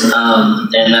eruptions,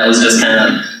 and that was just kind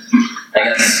of, I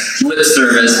guess, lip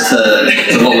service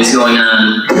to what was going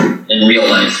on in real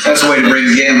life. That's a way to bring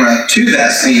Gamera to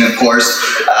that scene, of course.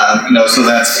 So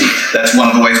that's one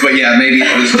of the ways. But yeah, maybe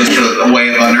it was just a way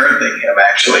of unearthing him,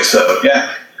 actually. So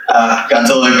yeah. Got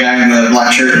the other guy in the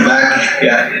black shirt in the back.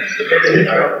 Yeah.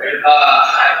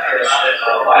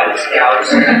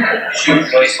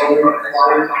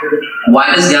 Why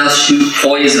does Gyaos shoot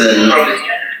poison?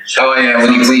 Oh yeah,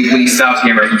 when he stops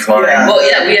Gamera from flying. Yeah. Well,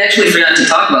 yeah, we actually forgot to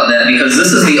talk about that because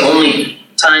this is the only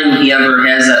time he ever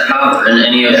has that power in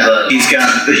any of the.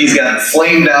 He's got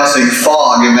flame dousing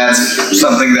fog, and that's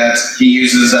something that he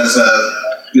uses as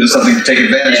something to take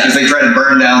advantage because they try to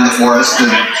burn down the forest.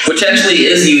 Which actually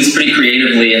is used pretty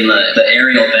creatively in the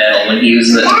aerial battle when he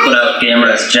uses it to put out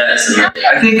Gamera's jets. And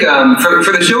I think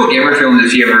for the show Gamera films,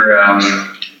 if you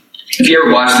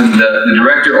ever watch them, the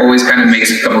director always kind of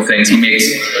makes a couple things. He makes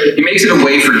it a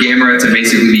way for Gamera to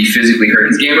basically be physically hurt,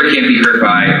 because Gamera can't be hurt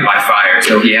by fire.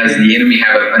 So he has the enemy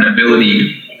have an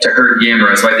ability to hurt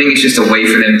Gamera. So I think it's just a way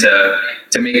for them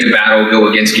to make the battle go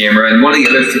against Gamera. And one of the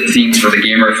other themes for the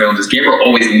Gamera films is Gamera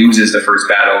always loses the first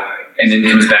battle and then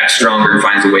comes back stronger and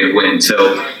finds a way to win.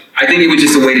 So I think it was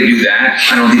just a way to do that.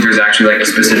 I don't think there's actually like a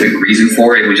specific reason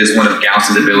for it. It was just one of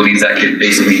Gyaos' abilities that could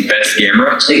basically best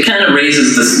Gamera. It kind of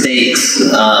raises the stakes,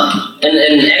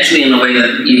 and actually in a way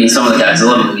that even some of the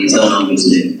Godzilla movies don't always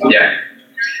do. Yeah.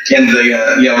 And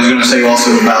I was going to say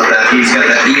also about that, he's got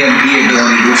that EMP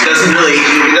ability, which doesn't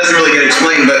really get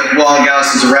explained, but while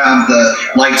Gyaos is around, the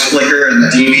lights flicker and the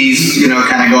TV's,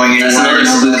 kind of going in. That's another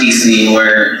spooky scene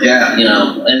where,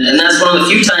 and that's one of the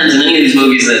few times in any of these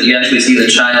movies that you actually see the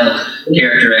child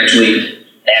character actually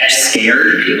act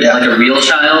scared, like a real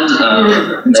child.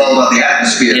 It's all about the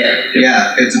atmosphere.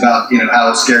 Yeah, it's about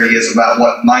how scary he is about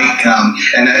what might come.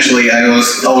 And actually, I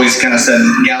always kind of said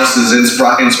Gyaos has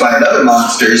inspired other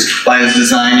monsters by his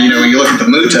design. When you look at the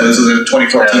Mutos of the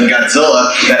 2014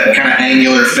 Godzilla, that kind of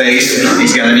angular face.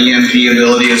 He's got an EMP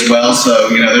ability as well. So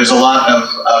there's a lot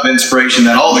of inspiration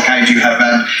that all the kaiju have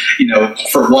had.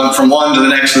 From one to the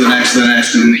next to the next to the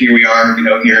next, and here we are.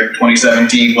 Here in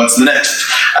 2017. What's the next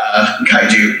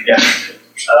kaiju? Yeah.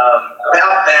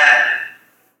 About that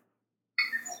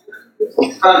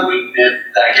weakness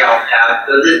that y'all have,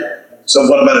 does it? So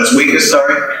what about its weakness,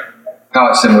 sorry? Oh,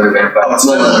 it's similar to vampire. Oh, it's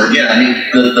similar, yeah.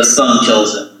 The sun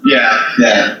kills it.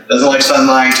 Yeah. Doesn't like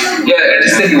sunlight. Yeah, I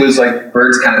just think it was like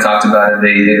Birds kind of talked about it.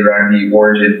 They derived the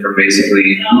origin from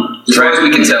basically, as far as we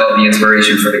can tell, the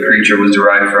inspiration for the creature was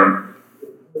derived from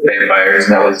vampires,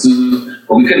 and that was.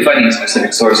 Well, we couldn't find any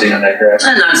specific sourcing on that, correct?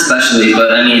 Not especially,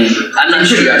 but I mean, I'm not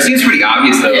sure. It seems pretty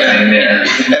obvious, though. Yeah. And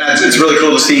it's really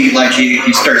cool to see, like,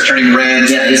 he starts turning red.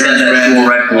 Yeah, he's got that cool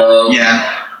red glow. Yeah,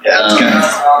 it's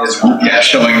kind of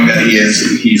showing that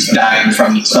he's dying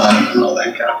from the sun and all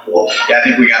that kind of cool. Yeah, I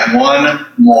think we got one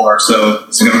more, so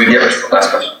it's going to be the last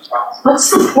question.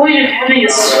 What's the point of having a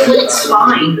split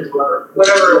spine?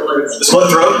 Whatever it was.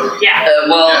 Split throat? Yeah.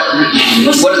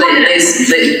 What they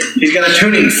he's got a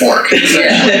tuning fork.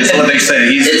 Essentially, is what they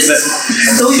say. It's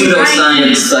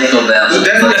pseudoscience psychopath.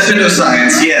 Definitely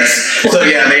pseudoscience, yes. So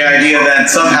yeah, the idea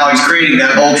that somehow he's creating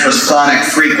that ultrasonic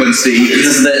frequency.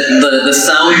 Is that the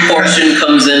sound portion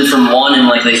comes in from one and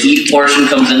like the heat portion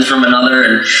comes in from another,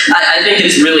 and I think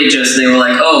it's really just they were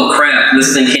like, oh crap,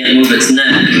 this thing can't move its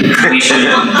neck. We should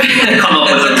come up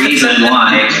with a reason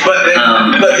why. But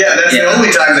yeah, that's the only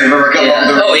time they've ever come up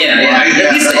with a reason why.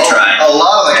 At least they tried. A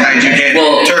lot of the kaiju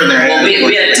can't turn their head. Well,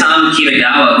 we had Tom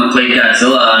Kitagawa, who played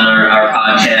Godzilla, on our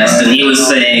podcast, and he was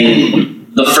saying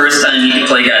the first time he could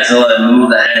play Godzilla and move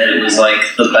the head, it was like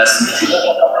the best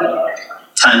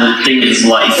thing of his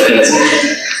life, because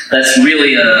that's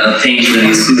really a pain for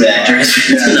these suit actors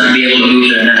to not be able to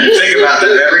move their neck. Think about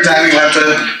that. Every time you have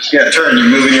to turn, you're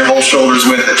moving your whole shoulders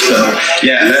with it. So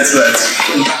yeah, that's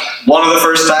one of the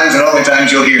first times and only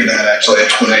times you'll hear that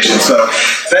explanation. So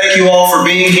thank you all for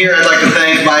being here. I'd like to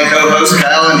thank my co-hosts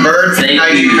Kyle and Bird from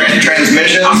Kaiju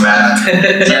Transmissions. I'm Matt.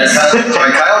 Yes.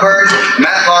 Kyle Bird,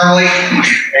 Matt Parmley,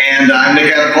 and I'm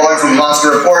Nick Pulling from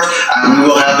Monster Report. We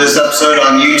will have this episode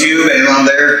on YouTube and on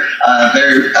their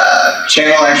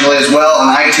channel actually as well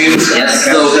on iTunes. Yes,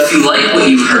 so if you like what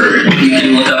you've heard, you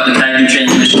can look up the Kaiju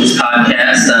Transmissions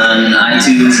podcast on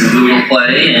iTunes and Google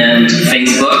Play and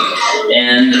Facebook.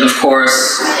 And of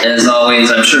course, as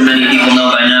always, I'm sure many people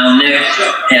know by now, Nick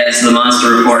has the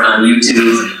Monster Report on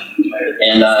YouTube.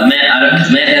 And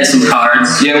Matt has some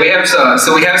cards. Yeah, we have some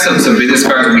business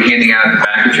cards we'll be handing out at the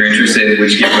back if you're interested,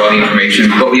 which give you all the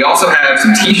information. But we also have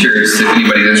some T-shirts if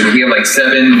anybody's interested. We have like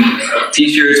 7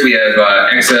 T-shirts. We have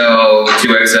XL,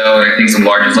 2XL, and I think some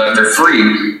larges left. They're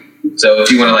free. So if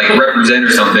you want to like represent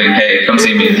or something, hey, come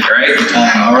see me. All right.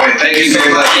 All right. Thank you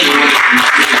very much.